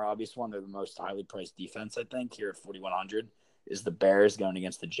be the more obvious one. They're the most highly priced defense, I think, here at 4,100 is the Bears going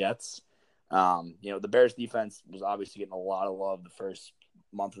against the Jets. The Bears defense was obviously getting a lot of love the first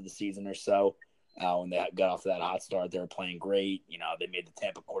month of the season or so. When they got off to that hot start, they were playing great. They made the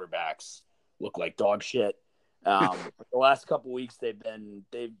Tampa quarterbacks look like dog shit. The last couple weeks they've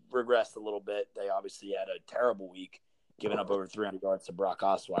regressed a little bit. They obviously had a terrible week, giving up over 300 yards to Brock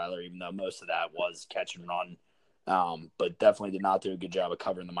Osweiler, even though most of that was catch and run. But definitely did not do a good job of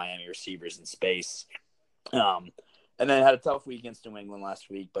covering the Miami receivers in space. And then had a tough week against New England last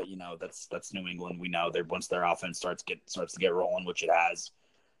week, but that's New England. We know that once their offense starts to get rolling, which it has,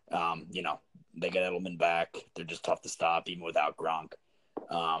 they get Edelman back. They're just tough to stop, even without Gronk.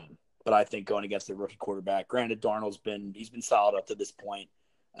 But I think going against the rookie quarterback, granted, Darnold's been solid up to this point.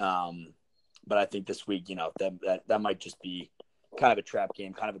 But I think this week, that might just be kind of a trap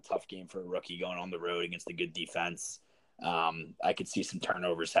game, kind of a tough game for a rookie going on the road against a good defense. I could see some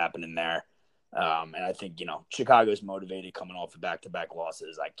turnovers happening there. And I think Chicago's motivated coming off of back-to-back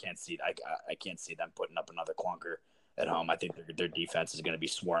losses. I can't see them putting up another clunker at home. I think their defense is going to be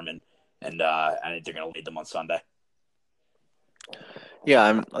swarming, and I think they're going to lead them on Sunday.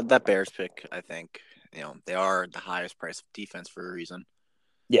 Yeah, that Bears pick. I think they are the highest price defense for a reason.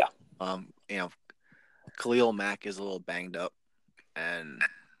 Yeah. Khalil Mack is a little banged up, and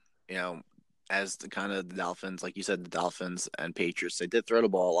as the Dolphins, like you said, the Dolphins and Patriots, they did throw the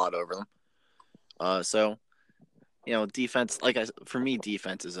ball a lot over them. So defense, for me,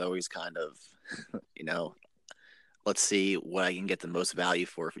 defense is always kind of, let's see what I can get the most value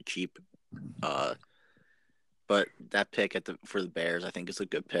for cheap. But that pick for the Bears, I think, is a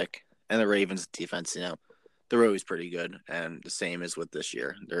good pick. And the Ravens defense, they're always pretty good. And the same as with this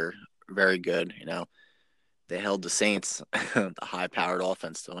year. They're very good. They held the Saints, the high-powered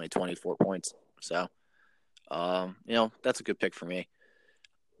offense, to only 24 points. So, that's a good pick for me.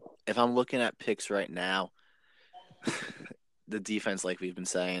 If I'm looking at picks right now, the defense, like we've been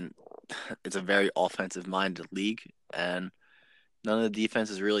saying, it's a very offensive-minded league. And none of the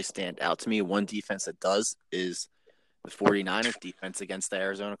defenses really stand out to me. One defense that does is the 49ers defense against the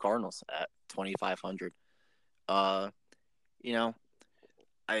Arizona Cardinals at 2,500.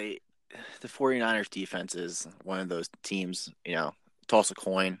 The 49ers defense is one of those teams, toss a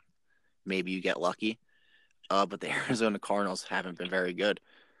coin, maybe you get lucky. But the Arizona Cardinals haven't been very good.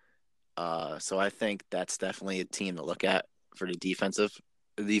 So I think that's definitely a team to look at for the defensive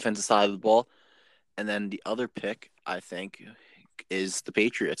side of the ball. And then the other pick, I think, is the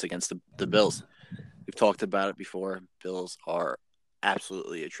Patriots against the Bills. We've talked about it before. Bills are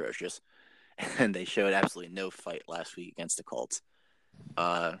absolutely atrocious, and they showed absolutely no fight last week against the Colts.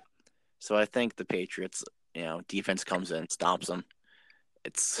 So I think the Patriots, defense comes in, stops them.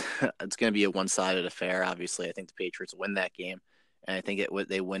 It's going to be a one-sided affair. Obviously, I think the Patriots win that game, and I think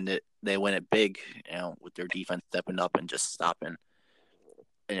they win it big, with their defense stepping up and just stopping,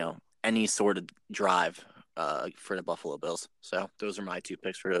 any sort of drive for the Buffalo Bills. So those are my two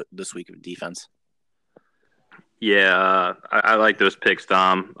picks for this week of defense. Yeah, I like those picks,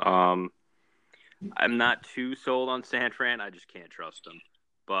 Dom. I'm not too sold on San Fran. I just can't trust them.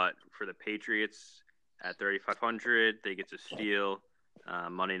 But for the Patriots at 3,500, they get to steal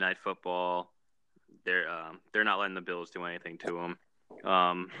Monday Night Football. They're not letting the Bills do anything to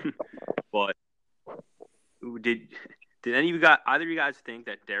them. But did either of you guys think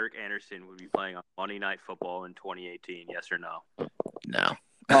that Derek Anderson would be playing on Monday Night Football in 2018? Yes or no? No.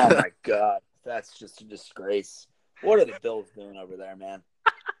 Oh my God, that's just a disgrace. What are the Bills doing over there, man?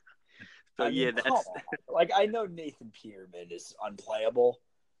 So come on. I know Nathan Peterman is unplayable,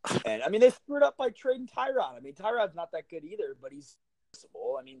 and they screwed up by trading Tyrod. Tyrod's not that good either, but he's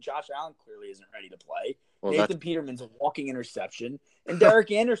possible. Josh Allen clearly isn't ready to play. Well, Nathan Peterman's a walking interception, and Derek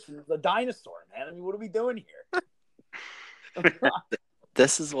Anderson is a dinosaur, man. What are we doing here?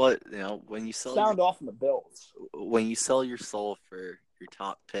 This is what when you sell off in the Bills. When you sell your soul for your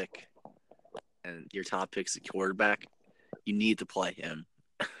top pick, and your top pick's a quarterback, you need to play him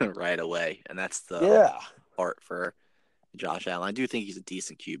right away, and that's the part for Josh Allen. I do think he's a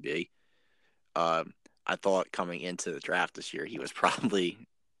decent QB. I thought coming into the draft this year, he was probably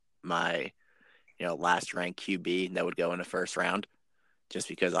my last ranked QB that would go in the first round, just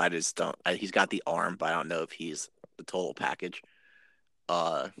because I just don't. He's got the arm, but I don't know if he's the total package.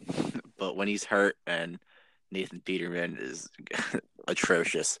 But when he's hurt and Nathan Peterman is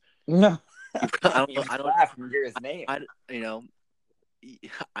atrocious. No, I don't laugh when you hear his name.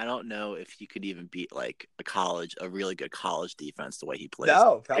 I don't know if you could even beat a really good college defense the way he plays.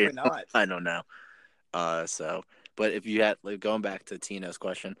 No, probably not. I don't know. But if you had going back to Tino's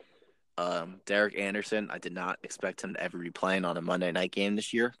question, Derek Anderson, I did not expect him to ever be playing on a Monday night game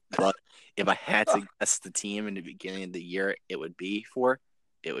this year. But if I had to guess the team in the beginning of the year, it would be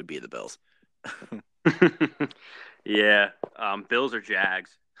the Bills. Yeah, Bills or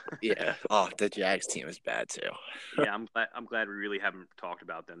Jags. Yeah. Oh, the Jags team is bad too. Yeah, I'm glad we really haven't talked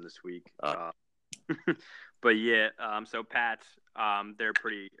about them this week. But yeah, so Pats, they're a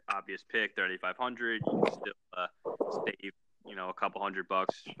pretty obvious pick, 3,500. You can still save, a couple $100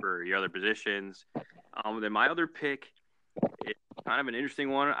 for your other positions. Then my other pick is kind of an interesting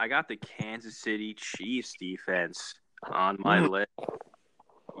one. I got the Kansas City Chiefs defense on my list.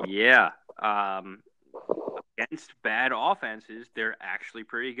 Yeah. Against bad offenses, they're actually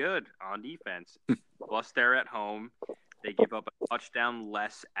pretty good on defense. Plus, they're at home. They give up a touchdown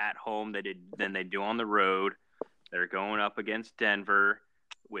less at home than they do on the road. They're going up against Denver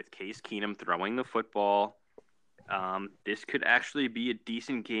with Case Keenum throwing the football. This could actually be a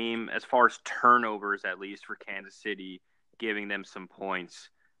decent game as far as turnovers, at least for Kansas City, giving them some points.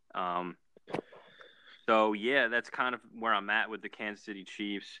 So yeah, that's kind of where I'm at with the Kansas City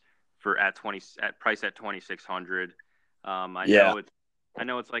Chiefs at price at 2,600. Yeah. I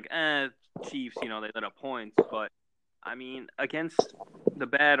know it's like Chiefs, they let up points, but I mean against the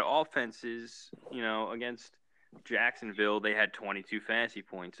bad offenses, against Jacksonville they had 22 fantasy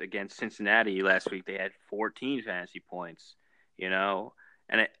points. Against Cincinnati last week they had 14 fantasy points.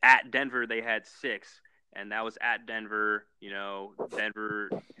 And at Denver they had 6. And that was at Denver. Denver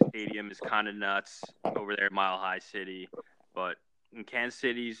Stadium is kind of nuts over there, Mile High City. But in Kansas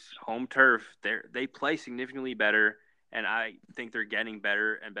City's home turf, they play significantly better, and I think they're getting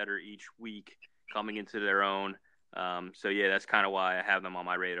better and better each week coming into their own. So yeah, that's kind of why I have them on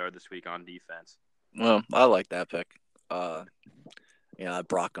my radar this week on defense. Well, I like that pick. That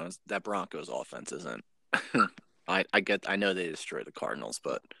Broncos offense isn't. I know they destroyed the Cardinals,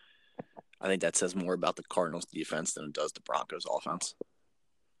 but I think that says more about the Cardinals defense than it does the Broncos offense.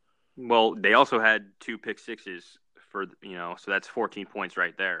 Well, they also had 2 pick sixes so that's 14 points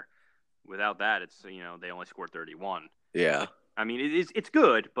right there. Without that, it's they only scored 31. Yeah. I mean, it's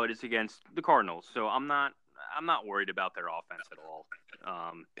good, but it's against the Cardinals, so I'm not worried about their offense at all.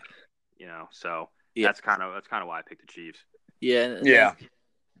 So yeah. that's kind of why I picked the Chiefs. Yeah. Yeah.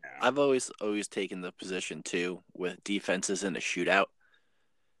 I've always taken the position too with defenses in a shootout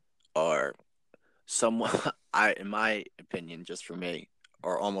are somewhat, in my opinion, just for me,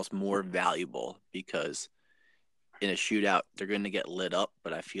 are almost more valuable because in a shootout they're going to get lit up,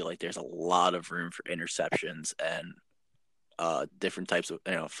 but I feel like there's a lot of room for interceptions and different types of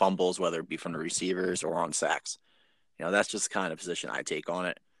fumbles, whether it be from the receivers or on sacks. That's just the kind of position I take on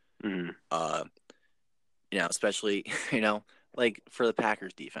it. Mm-hmm. Especially like for the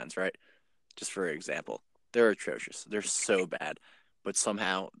Packers defense, right? Just for example, they're atrocious. They're so bad, but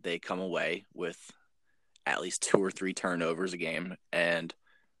somehow they come away with at least 2 or 3 turnovers a game and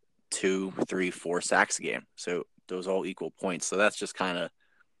 2, 3, 4 sacks a game. So those all equal points. So that's just kind of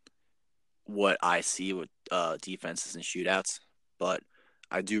what I see with defenses and shootouts. But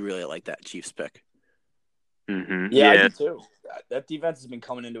I do really like that Chiefs pick. Mm-hmm. Yeah, I do too. That defense has been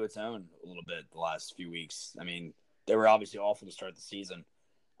coming into its own a little bit the last few weeks. I mean, they were obviously awful to start the season,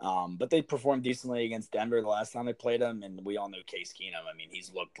 but they performed decently against Denver the last time they played them, and we all know Case Keenum. I mean,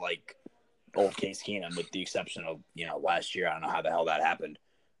 he's looked like old Case Keenum with the exception of, last year. I don't know how the hell that happened,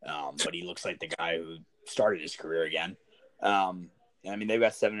 but he looks like the guy who started his career again. I mean, they've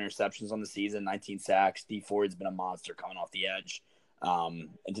got 7 interceptions on the season, 19 sacks. Dee Ford's been a monster coming off the edge. And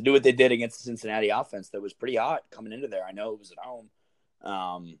to do what they did against the Cincinnati offense that was pretty hot coming into there. I know it was at home.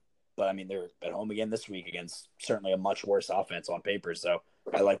 But, I mean, they're at home again this week against certainly a much worse offense on paper. So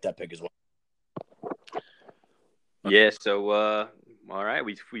I like that pick as well. Yeah, so, all right,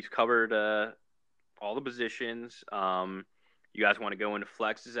 we've covered all the positions. You guys want to go into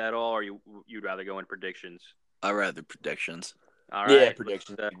flexes at all, or you'd rather go into predictions? I'd rather predictions. All right. Yeah,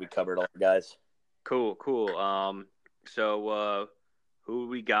 predictions. We covered all the guys. Cool. So who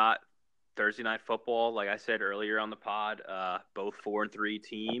we got Thursday Night Football? Like I said earlier on the pod, both 4-3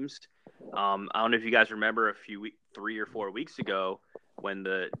 teams. I don't know if you guys remember 3 or 4 weeks ago when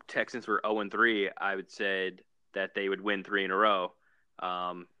the Texans were 0-3. I would said that they would win 3 in a row,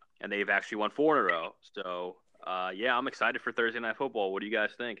 and they've actually won 4 in a row. So yeah, I'm excited for Thursday Night Football. What do you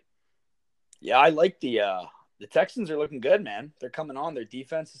guys think? Yeah, I like the Texans are looking good, man. They're coming on. Their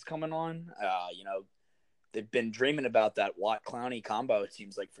defense is coming on. They've been dreaming about that Watt-Clowney combo, it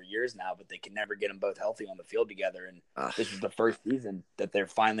seems like, for years now, but they can never get them both healthy on the field together. And this is the first season that they're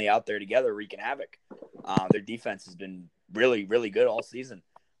finally out there together wreaking havoc. Their defense has been really, really good all season.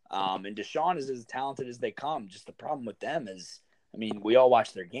 And Deshaun is as talented as they come. Just the problem with them is, I mean, we all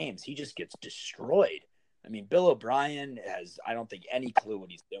watch their games. He just gets destroyed. I mean, Bill O'Brien has, I don't think, any clue what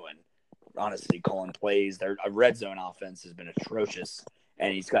he's doing. Honestly, calling plays. Their red zone offense has been atrocious.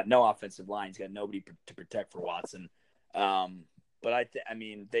 And he's got no offensive line. He's got nobody to protect for Watson. But I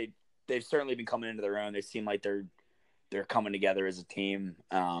mean, they've certainly been coming into their own. They seem like they're coming together as a team.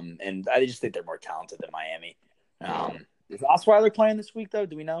 And I just think they're more talented than Miami. Is Osweiler playing this week, though?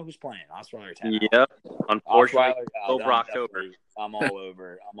 Do we know who's playing? Osweiler, Yep. Unfortunately, Brocktober. I'm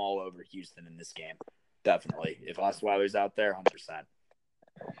all over Houston in this game. Definitely. If Osweiler's out there,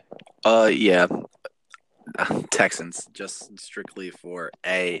 100%. Yeah. Texans, just strictly for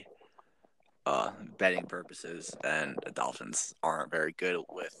betting purposes, and the Dolphins aren't very good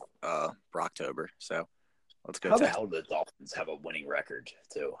with Brocktober, so let's go. How the hell do the Dolphins have a winning record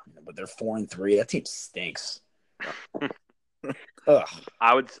too? But they're 4-3. That team stinks. Ugh.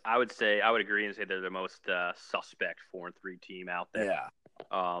 I would agree and say they're the most suspect 4-3 team out there. Yeah.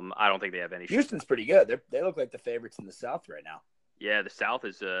 I don't think they have any. Houston's pretty good. They look like the favorites in the South right now. Yeah, the South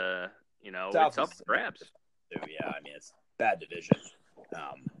is it's up for grabs. Yeah, I mean, it's bad division.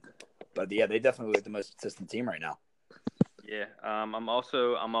 But yeah, they definitely look the most consistent team right now. Yeah, I'm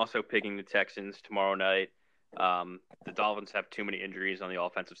also picking the Texans tomorrow night. The Dolphins have too many injuries on the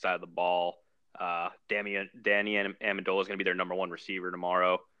offensive side of the ball. Danny Amendola is going to be their number one receiver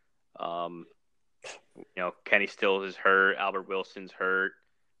tomorrow. Kenny Stills is hurt. Albert Wilson's hurt.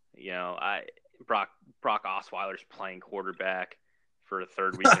 Brock Osweiler's playing quarterback for the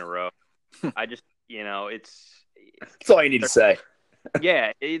third week in a row. I just, that's all you need to say.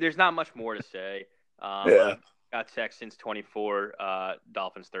 Yeah, there's not much more to say. Yeah. Got Texans 24,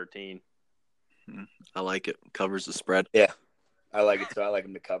 Dolphins 13. I like it. Covers the spread. Yeah, I like it too. I like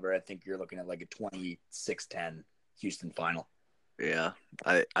them to cover. I think you're looking at like a 26-10 Houston final. Yeah,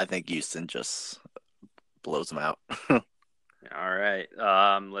 I think Houston just blows them out. All right.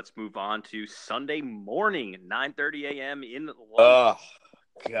 Let's move on to Sunday morning, 9:30 a.m. in London. Oh,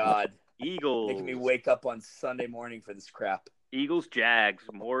 God. Eagles. Making me wake up on Sunday morning for this crap. Eagles, Jags.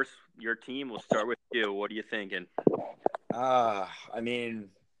 Morris, your team. We'll start with you. What are you thinking? I mean,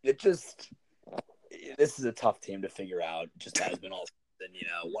 this is a tough team to figure out. Just has been all season.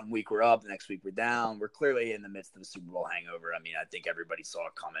 1 week we're up, the next week we're down. We're clearly in the midst of a Super Bowl hangover. I mean, I think everybody saw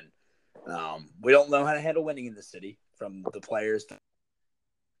it coming. We don't know how to handle winning in the city, from the players.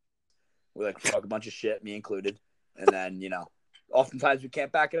 We like to talk a bunch of shit, me included. And then, oftentimes we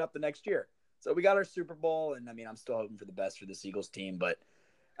can't back it up the next year. So we got our Super Bowl, and I mean, I'm still hoping for the best for this Eagles team, but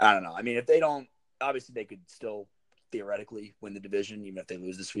I don't know. I mean, if they don't, obviously they could still theoretically win the division, even if they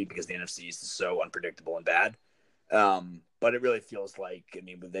lose this week, because the NFC is so unpredictable and bad. But it really feels like, I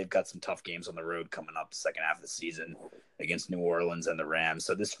mean, they've got some tough games on the road coming up the second half of the season against New Orleans and the Rams.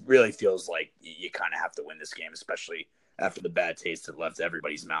 So this really feels like you kind of have to win this game, especially after the bad taste that left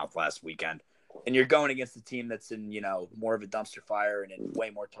everybody's mouth last weekend. And you're going against a team that's in, more of a dumpster fire and in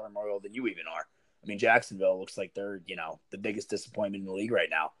way more turmoil than you even are. I mean, Jacksonville looks like they're, the biggest disappointment in the league right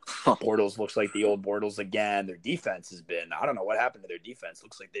now. Bortles looks like the old Bortles again. Their defense has been, I don't know what happened to their defense.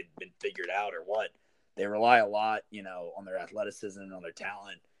 Looks like they've been figured out or what. They rely a lot, on their athleticism and on their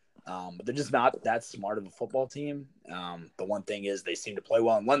talent. But they're just not that smart of a football team. The one thing is they seem to play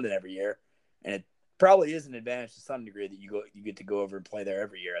well in London every year. And it probably is an advantage to some degree that you get to go over and play there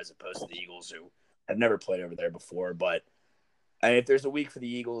every year, as opposed to the Eagles, who have never played over there before. But if there's a week for the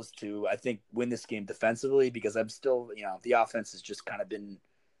Eagles to, I think, win this game defensively, because I'm still, the offense has just kind of been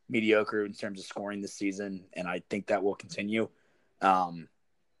mediocre in terms of scoring this season, and I think that will continue.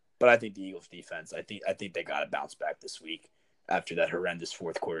 But I think the Eagles defense, I think they got to bounce back this week after that horrendous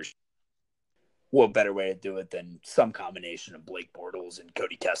fourth quarter. What better way to do it than some combination of Blake Bortles and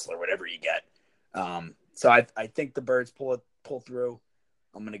Cody Kessler, whatever you get. So I think the Birds pull through.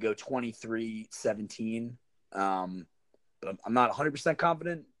 I'm going to go 23-17. But I'm not 100%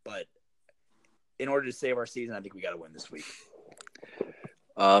 confident, but in order to save our season, I think we got to win this week.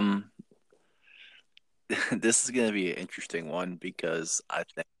 This is going to be an interesting one, because I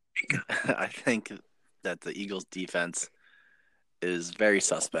think that the Eagles defense is very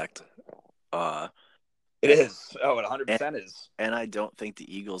suspect. It is. Oh, it 100% is. And I don't think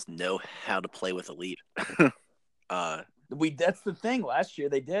the Eagles know how to play with a lead. That's the thing. Last year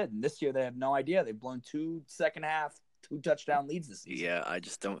they did, and this year they have no idea. They've blown 2 second half, 2 touchdown leads this season. Yeah, I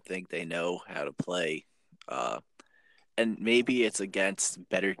just don't think they know how to play. And maybe it's against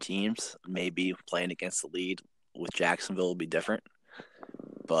better teams. Maybe playing against the lead with Jacksonville will be different.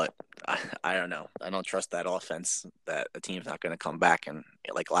 But I don't know. I don't trust that offense, that a team's not going to come back and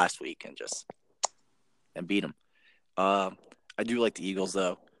like last week and beat them. I do like the Eagles,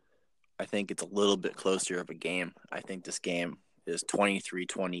 though. I think it's a little bit closer of a game. I think this game is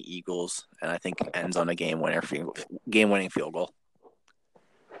 23-20 Eagles, and I think it ends on a game-winning field goal.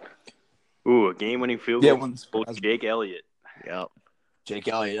 Ooh, a game-winning field goal. Jake Elliott. Yep. Jake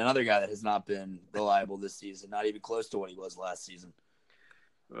Elliott, another guy that has not been reliable this season, not even close to what he was last season.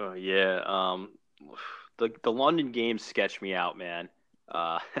 Oh, yeah. The London games sketch me out, man.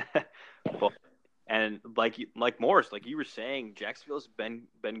 And like Morris, like you were saying, Jacksonville's been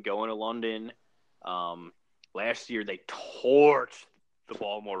going to London. Last year they torched the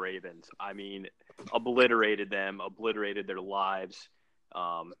Baltimore Ravens. I mean, obliterated their lives.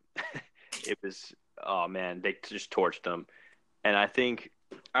 It was, oh man, they just torched them. And I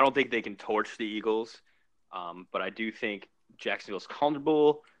don't think they can torch the Eagles. But I do think Jacksonville's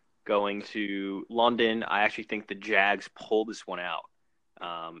comfortable going to London. I actually think the Jags pull this one out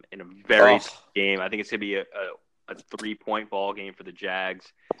in a very game. I think it's going to be a 3-point ball game for the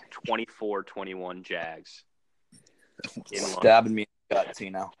Jags. 24-21 Jags. Stabbing me in the gut,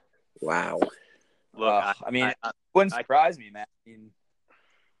 Tino. Wow. Look, it wouldn't surprise me, man. I mean,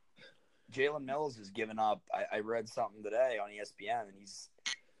 Jalen Mills has given up. I read something today on ESPN, and he's,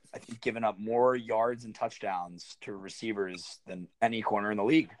 I think, given up more yards and touchdowns to receivers than any corner in the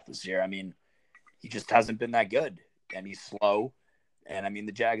league this year. I mean, he just hasn't been that good, and he's slow. And I mean,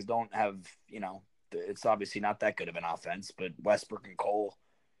 the Jags don't have, it's obviously not that good of an offense, but Westbrook and Cole,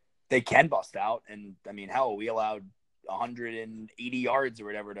 they can bust out. And I mean, hell, we allowed 180 yards or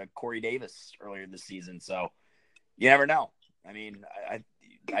whatever to Corey Davis earlier this season. So you never know. I mean,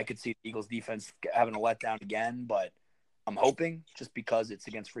 I could see the Eagles defense having a letdown again, but I'm hoping, just because it's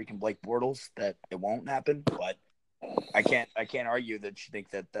against freaking Blake Bortles, that it won't happen. But I can't argue that you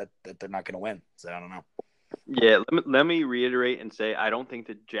think that they're not going to win. So I don't know. Yeah, let me reiterate and say I don't think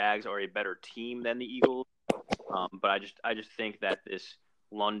the Jags are a better team than the Eagles, but I just think that this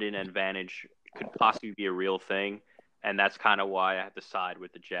London advantage could possibly be a real thing, and that's kind of why I have to side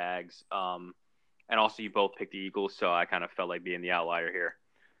with the Jags. And also, you both picked the Eagles, so I kind of felt like being the outlier here.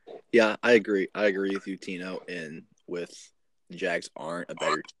 Yeah, I agree. I agree with you, Tino, and with the Jags aren't a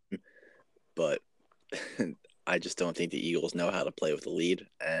better team, but I just don't think the Eagles know how to play with the lead,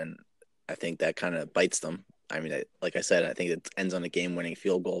 and I think that kind of bites them. I mean, like I said, I think it ends on a game-winning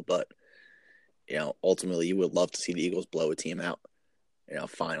field goal, but ultimately, you would love to see the Eagles blow a team out.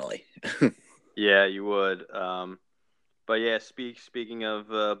 Finally. Yeah, you would. But yeah, speaking of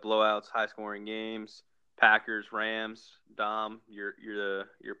blowouts, high-scoring games, Packers, Rams. Dom, you're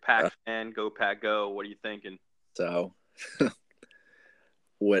Pack fan. Go Pack, go. What are you thinking? So,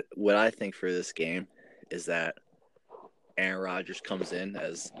 what I think for this game is that Aaron Rodgers comes in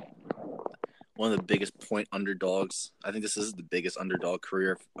as one of the biggest point underdogs. I think this is the biggest underdog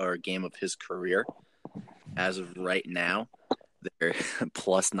game of his career. As of right now, they're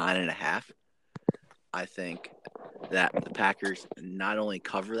plus 9.5. I think that the Packers not only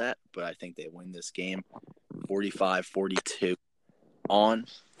cover that, but I think they win this game 45-42 on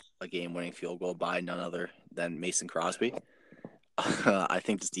a game-winning field goal by none other than Mason Crosby. I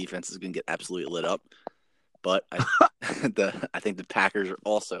think this defense is going to get absolutely lit up, but I think the Packers are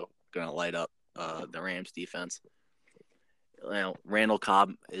also going to light up the Rams defense. Randall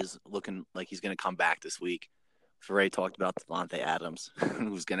Cobb is looking like he's going to come back this week. Ferre talked about Devontae Adams,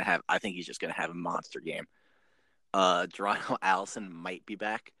 who's going to have – I think he's just going to have a monster game. Geronimo Allison might be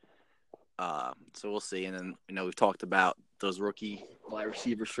back. So we'll see. And then, we've talked about those rookie wide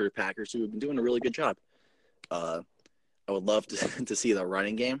receivers for the Packers who have been doing a really good job. I would love to see the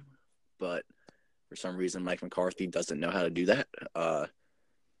running game, but for some reason Mike McCarthy doesn't know how to do that.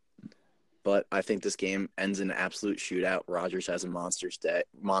 But I think this game ends in an absolute shootout. Rodgers has a monster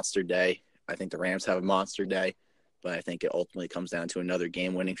day. I think the Rams have a monster day, but I think it ultimately comes down to another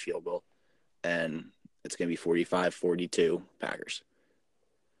game-winning field goal, and it's going to be 45-42 Packers.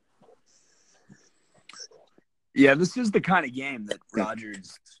 Yeah, this is the kind of game that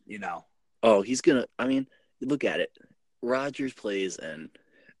Rodgers, Oh, he's going to – I mean, look at it. Rodgers plays in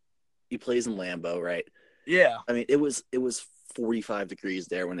Lambeau, right? Yeah. I mean, it was 45 degrees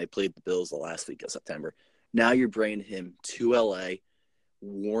there when they played the Bills the last week of September. Now you're bringing him to L.A.,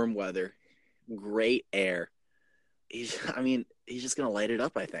 warm weather, great air. He's just going to light it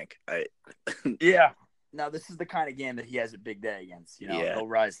up, I think. Yeah. Now, this is the kind of game that he has a big day against. Yeah. He'll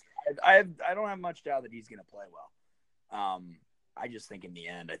rise. I don't have much doubt that he's going to play well. I just think in the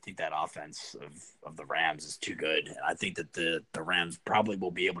end, I think that offense of the Rams is too good. And I think that the Rams probably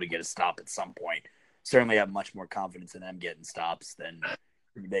will be able to get a stop at some point. Certainly have much more confidence in them getting stops than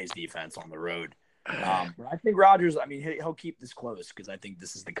Green Bay's defense on the road. But I think Rodgers, he'll keep this close because I think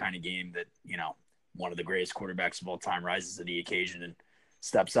this is the kind of game that, one of the greatest quarterbacks of all time rises to the occasion and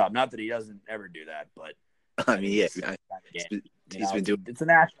steps up. Not that he doesn't ever do that, but he's been doing. It's a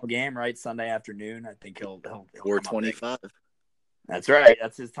national game, right? Sunday afternoon. I think he'll 4:25. That's right.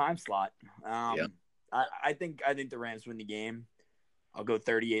 That's his time slot. Yeah. I think the Rams win the game. I'll go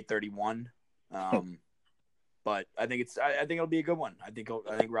 38-31. But I think it'll be a good one. I think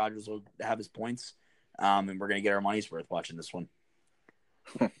Rodgers will have his points, and we're gonna get our money's worth watching this one.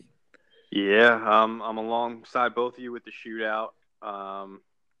 Yeah, I'm alongside both of you with the shootout.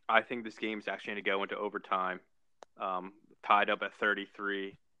 I think this game's actually going to go into overtime, tied up at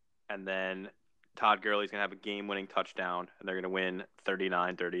 33, and then Todd Gurley's going to have a game-winning touchdown, and they're going to win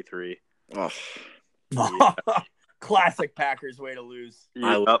 39-33. Oh. Yeah. Classic Packers way to lose.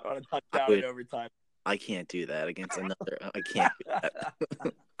 I On a touchdown in overtime. I can't do that against another. I can't do that.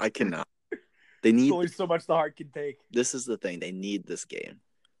 I cannot. They need. There's only so much the heart can take. This is the thing. They need this game.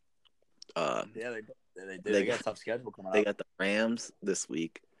 Yeah, they do. They got a tough schedule coming up. They got the Rams this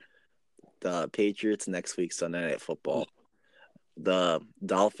week, the Patriots next week, Sunday Night Football, the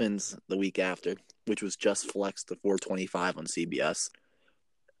Dolphins the week after, which was just flexed to 4:25 on CBS.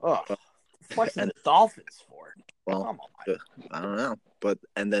 Oh, What's the Dolphins for? Well, Come on. I don't know.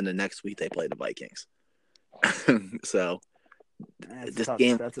 And then the next week they play the Vikings. So That's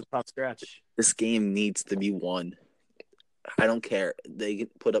a tough stretch. this game needs to be won. I don't care. The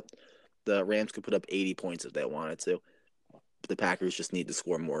Rams could put up 80 points if they wanted to. The Packers just need to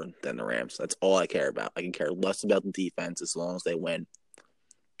score more than the Rams. That's all I care about. I can care less about the defense as long as they win.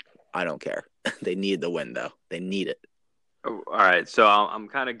 I don't care. They need the win, though. They need it. All right, so I'm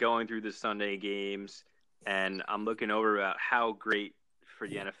kind of going through the Sunday games, and I'm looking over about how great for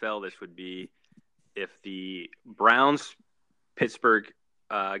the NFL this would be if the Browns-Pittsburgh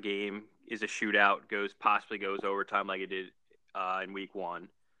game is a shootout, possibly goes overtime like it did in Week 1.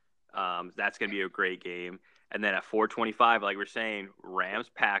 That's going to be a great game. And then at 4:25, like we're saying,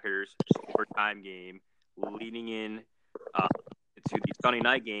 Rams-Packers overtime game, leading in to the Sunday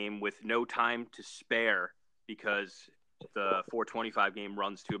night game with no time to spare because the 4:25 game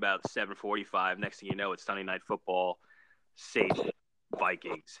runs to about 7:45. Next thing you know, it's Sunday Night Football, Saints,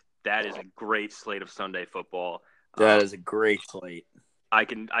 Vikings. That is a great slate of Sunday football. That is a great slate. I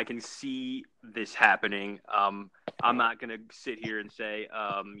can see this happening. I'm not gonna sit here and say,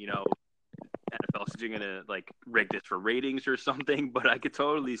 NFL is going to rig this for ratings or something, but I could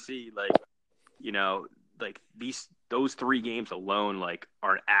totally see those 3 games alone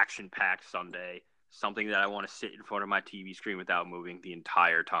are an action-packed Sunday, something that I want to sit in front of my TV screen without moving the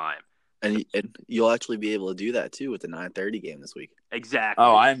entire time. And you'll actually be able to do that too with the 9:30 game this week. Exactly.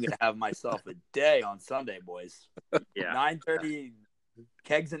 Oh, I'm gonna have myself a day on Sunday, boys. Yeah. 9:30,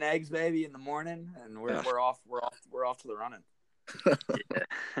 kegs and eggs, baby, in the morning, and we're off to the running. Yeah.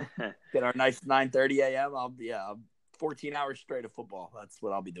 Get our nice 9:30 a.m. I'll 14 hours straight of football. That's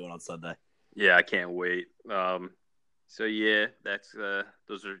what I'll be doing on Sunday. Yeah, I can't wait. So yeah, that's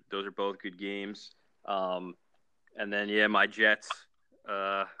those are both good games. And then my Jets.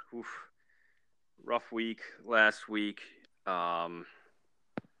 Rough week last week. Not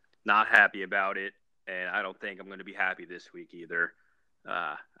happy about it, and I don't think I'm going to be happy this week either.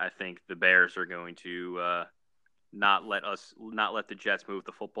 I think the Bears are going to not let the Jets move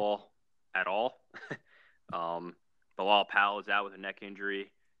the football at all. Bilal Powell is out with a neck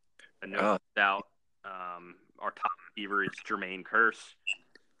injury. Ano's out. Our top receiver is Jermaine Kearse.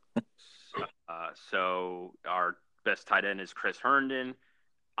 So our best tight end is Chris Herndon.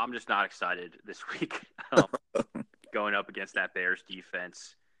 I'm just not excited this week going up against that Bears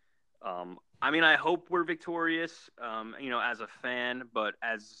defense. I hope we're victorious, as a fan, but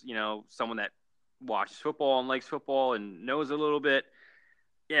as, someone that watches football and likes football and knows a little bit,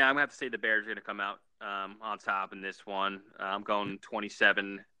 I'm going to have to say the Bears are going to come out on top in this one. I'm going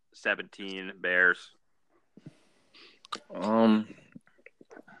 27-17 Bears. I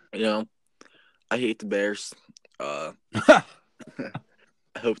hate the Bears.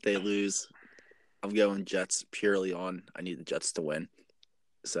 I hope they lose. I'm going Jets purely on I need the Jets to win.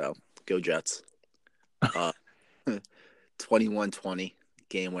 So, go Jets. 21-20,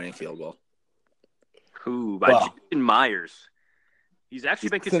 game-winning field goal. Ooh, by Jason Myers. He's actually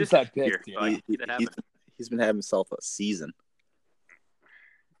been consistent here. He's been having himself a season.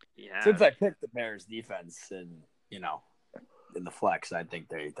 Yeah. Since I picked the Bears defense and, in the flex, I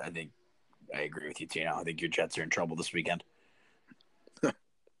think I agree with you, Tino. I think your Jets are in trouble this weekend.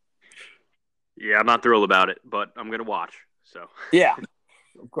 Yeah, I'm not thrilled about it, but I'm going to watch. So yeah,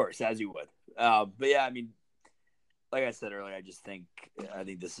 of course, as you would. But yeah, like I said earlier, I think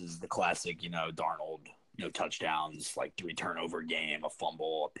this is the classic, Darnold, touchdowns, 3 turnover game, a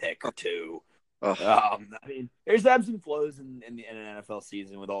fumble, a pick or 2. There's ebbs and flows in an NFL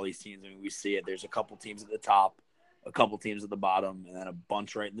season with all these teams. We see it. There's a couple teams at the top, a couple teams at the bottom, and then a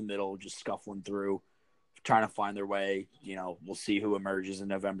bunch right in the middle, just scuffling through, trying to find their way. We'll see who emerges in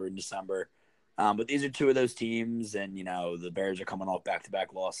November and December. But these are 2 of those teams, and, the Bears are coming off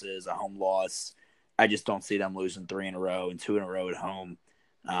back-to-back losses, a home loss. I just don't see them losing 3 in a row and 2 in a row at home.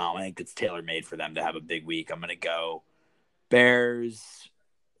 I think it's tailor-made for them to have a big week. I'm going to go Bears.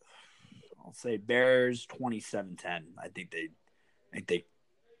 I'll say Bears 27-10. I think they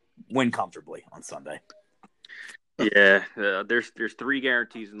win comfortably on Sunday. Yeah, there's 3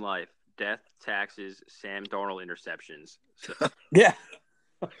 guarantees in life: death, taxes, Sam Darnold interceptions. So, yeah.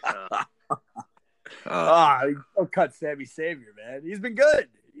 Don't cut Sammy Savior, man. He's been good.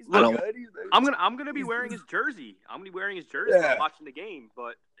 I'm gonna be wearing his jersey. I'm gonna be wearing his jersey while watching the game,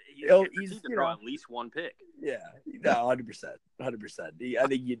 but he's to throw at least 1 pick. Yeah, no, 100%.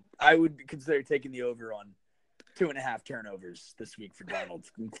 I would consider taking the over on 2.5 turnovers this week for Darnold,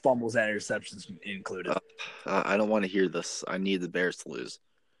 fumbles and interceptions included. I don't want to hear this. I need the Bears to lose.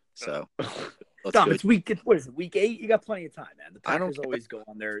 So let's Dom, go. it's what is it? Week 8? You got plenty of time, man. The I don't Packers care. always go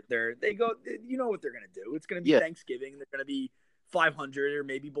on they go. You know what they're gonna do? It's gonna be Yeah. Thanksgiving. They're gonna be 500 or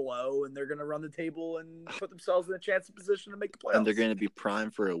maybe below, and they're gonna run the table and put themselves in a chance of position to make the playoffs. And they're going to be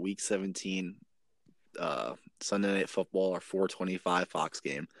primed for a Week 17 Sunday Night Football or 4:25 Fox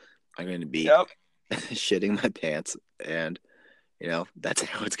game. I'm going to be shitting my pants, and that's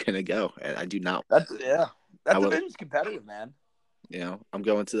how it's going to go. And I do not. That I would- division's competitive, man. I'm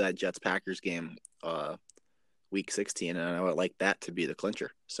going to that Jets Packers game, Week 16, and I would like that to be the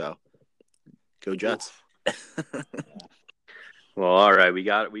clincher. So, go Jets. Well, all right, we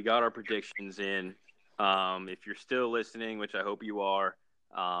got our predictions in. If you're still listening, which I hope you are,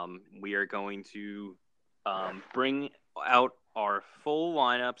 we are going to bring out our full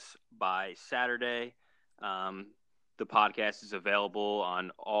lineups by Saturday. The podcast is available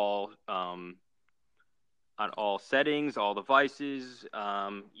on all settings, all devices.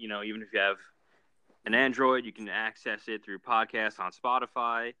 Even if you have an Android, you can access it through podcasts on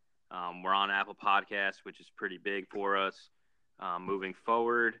Spotify. We're on Apple Podcasts, which is pretty big for us moving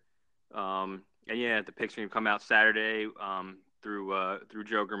forward. The picks are going to come out Saturday through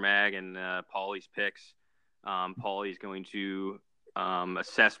Joker Mag and Paulie's picks. Paulie's going to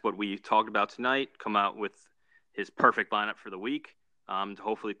assess what we talked about tonight, come out with his perfect lineup for the week to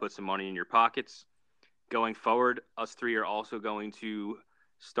hopefully put some money in your pockets. Going forward, us three are also going to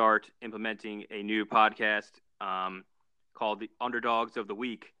start implementing a new podcast called The Underdogs of the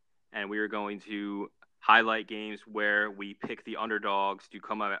Week, and we are going to highlight games where we pick the underdogs to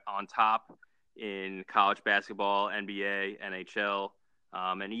come out on top in college basketball, NBA, NHL,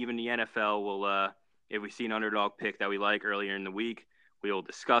 and even the NFL. Will if we see an underdog pick that we like earlier in the week, we will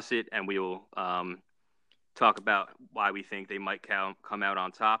discuss it and we will talk about why we think they might come out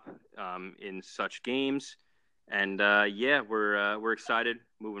on top in such games. And we're excited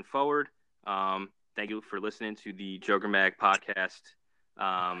moving forward. Thank you for listening to the Joker Mag podcast.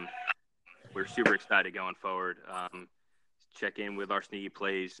 We're super excited going forward. Check in with our sneaky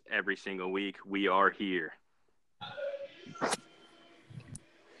plays every single week. We are here.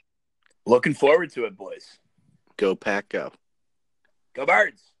 Looking forward to it, boys. Go Pack, go. Go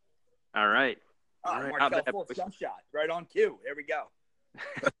Birds. All right. All right. Markel Fultz jump shot. Right on cue. Here we go.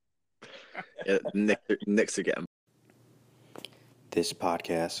 Knicks again. This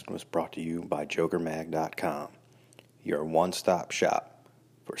podcast was brought to you by JokerMag.com, your one-stop shop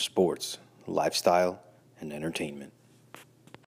for sports, lifestyle, and entertainment.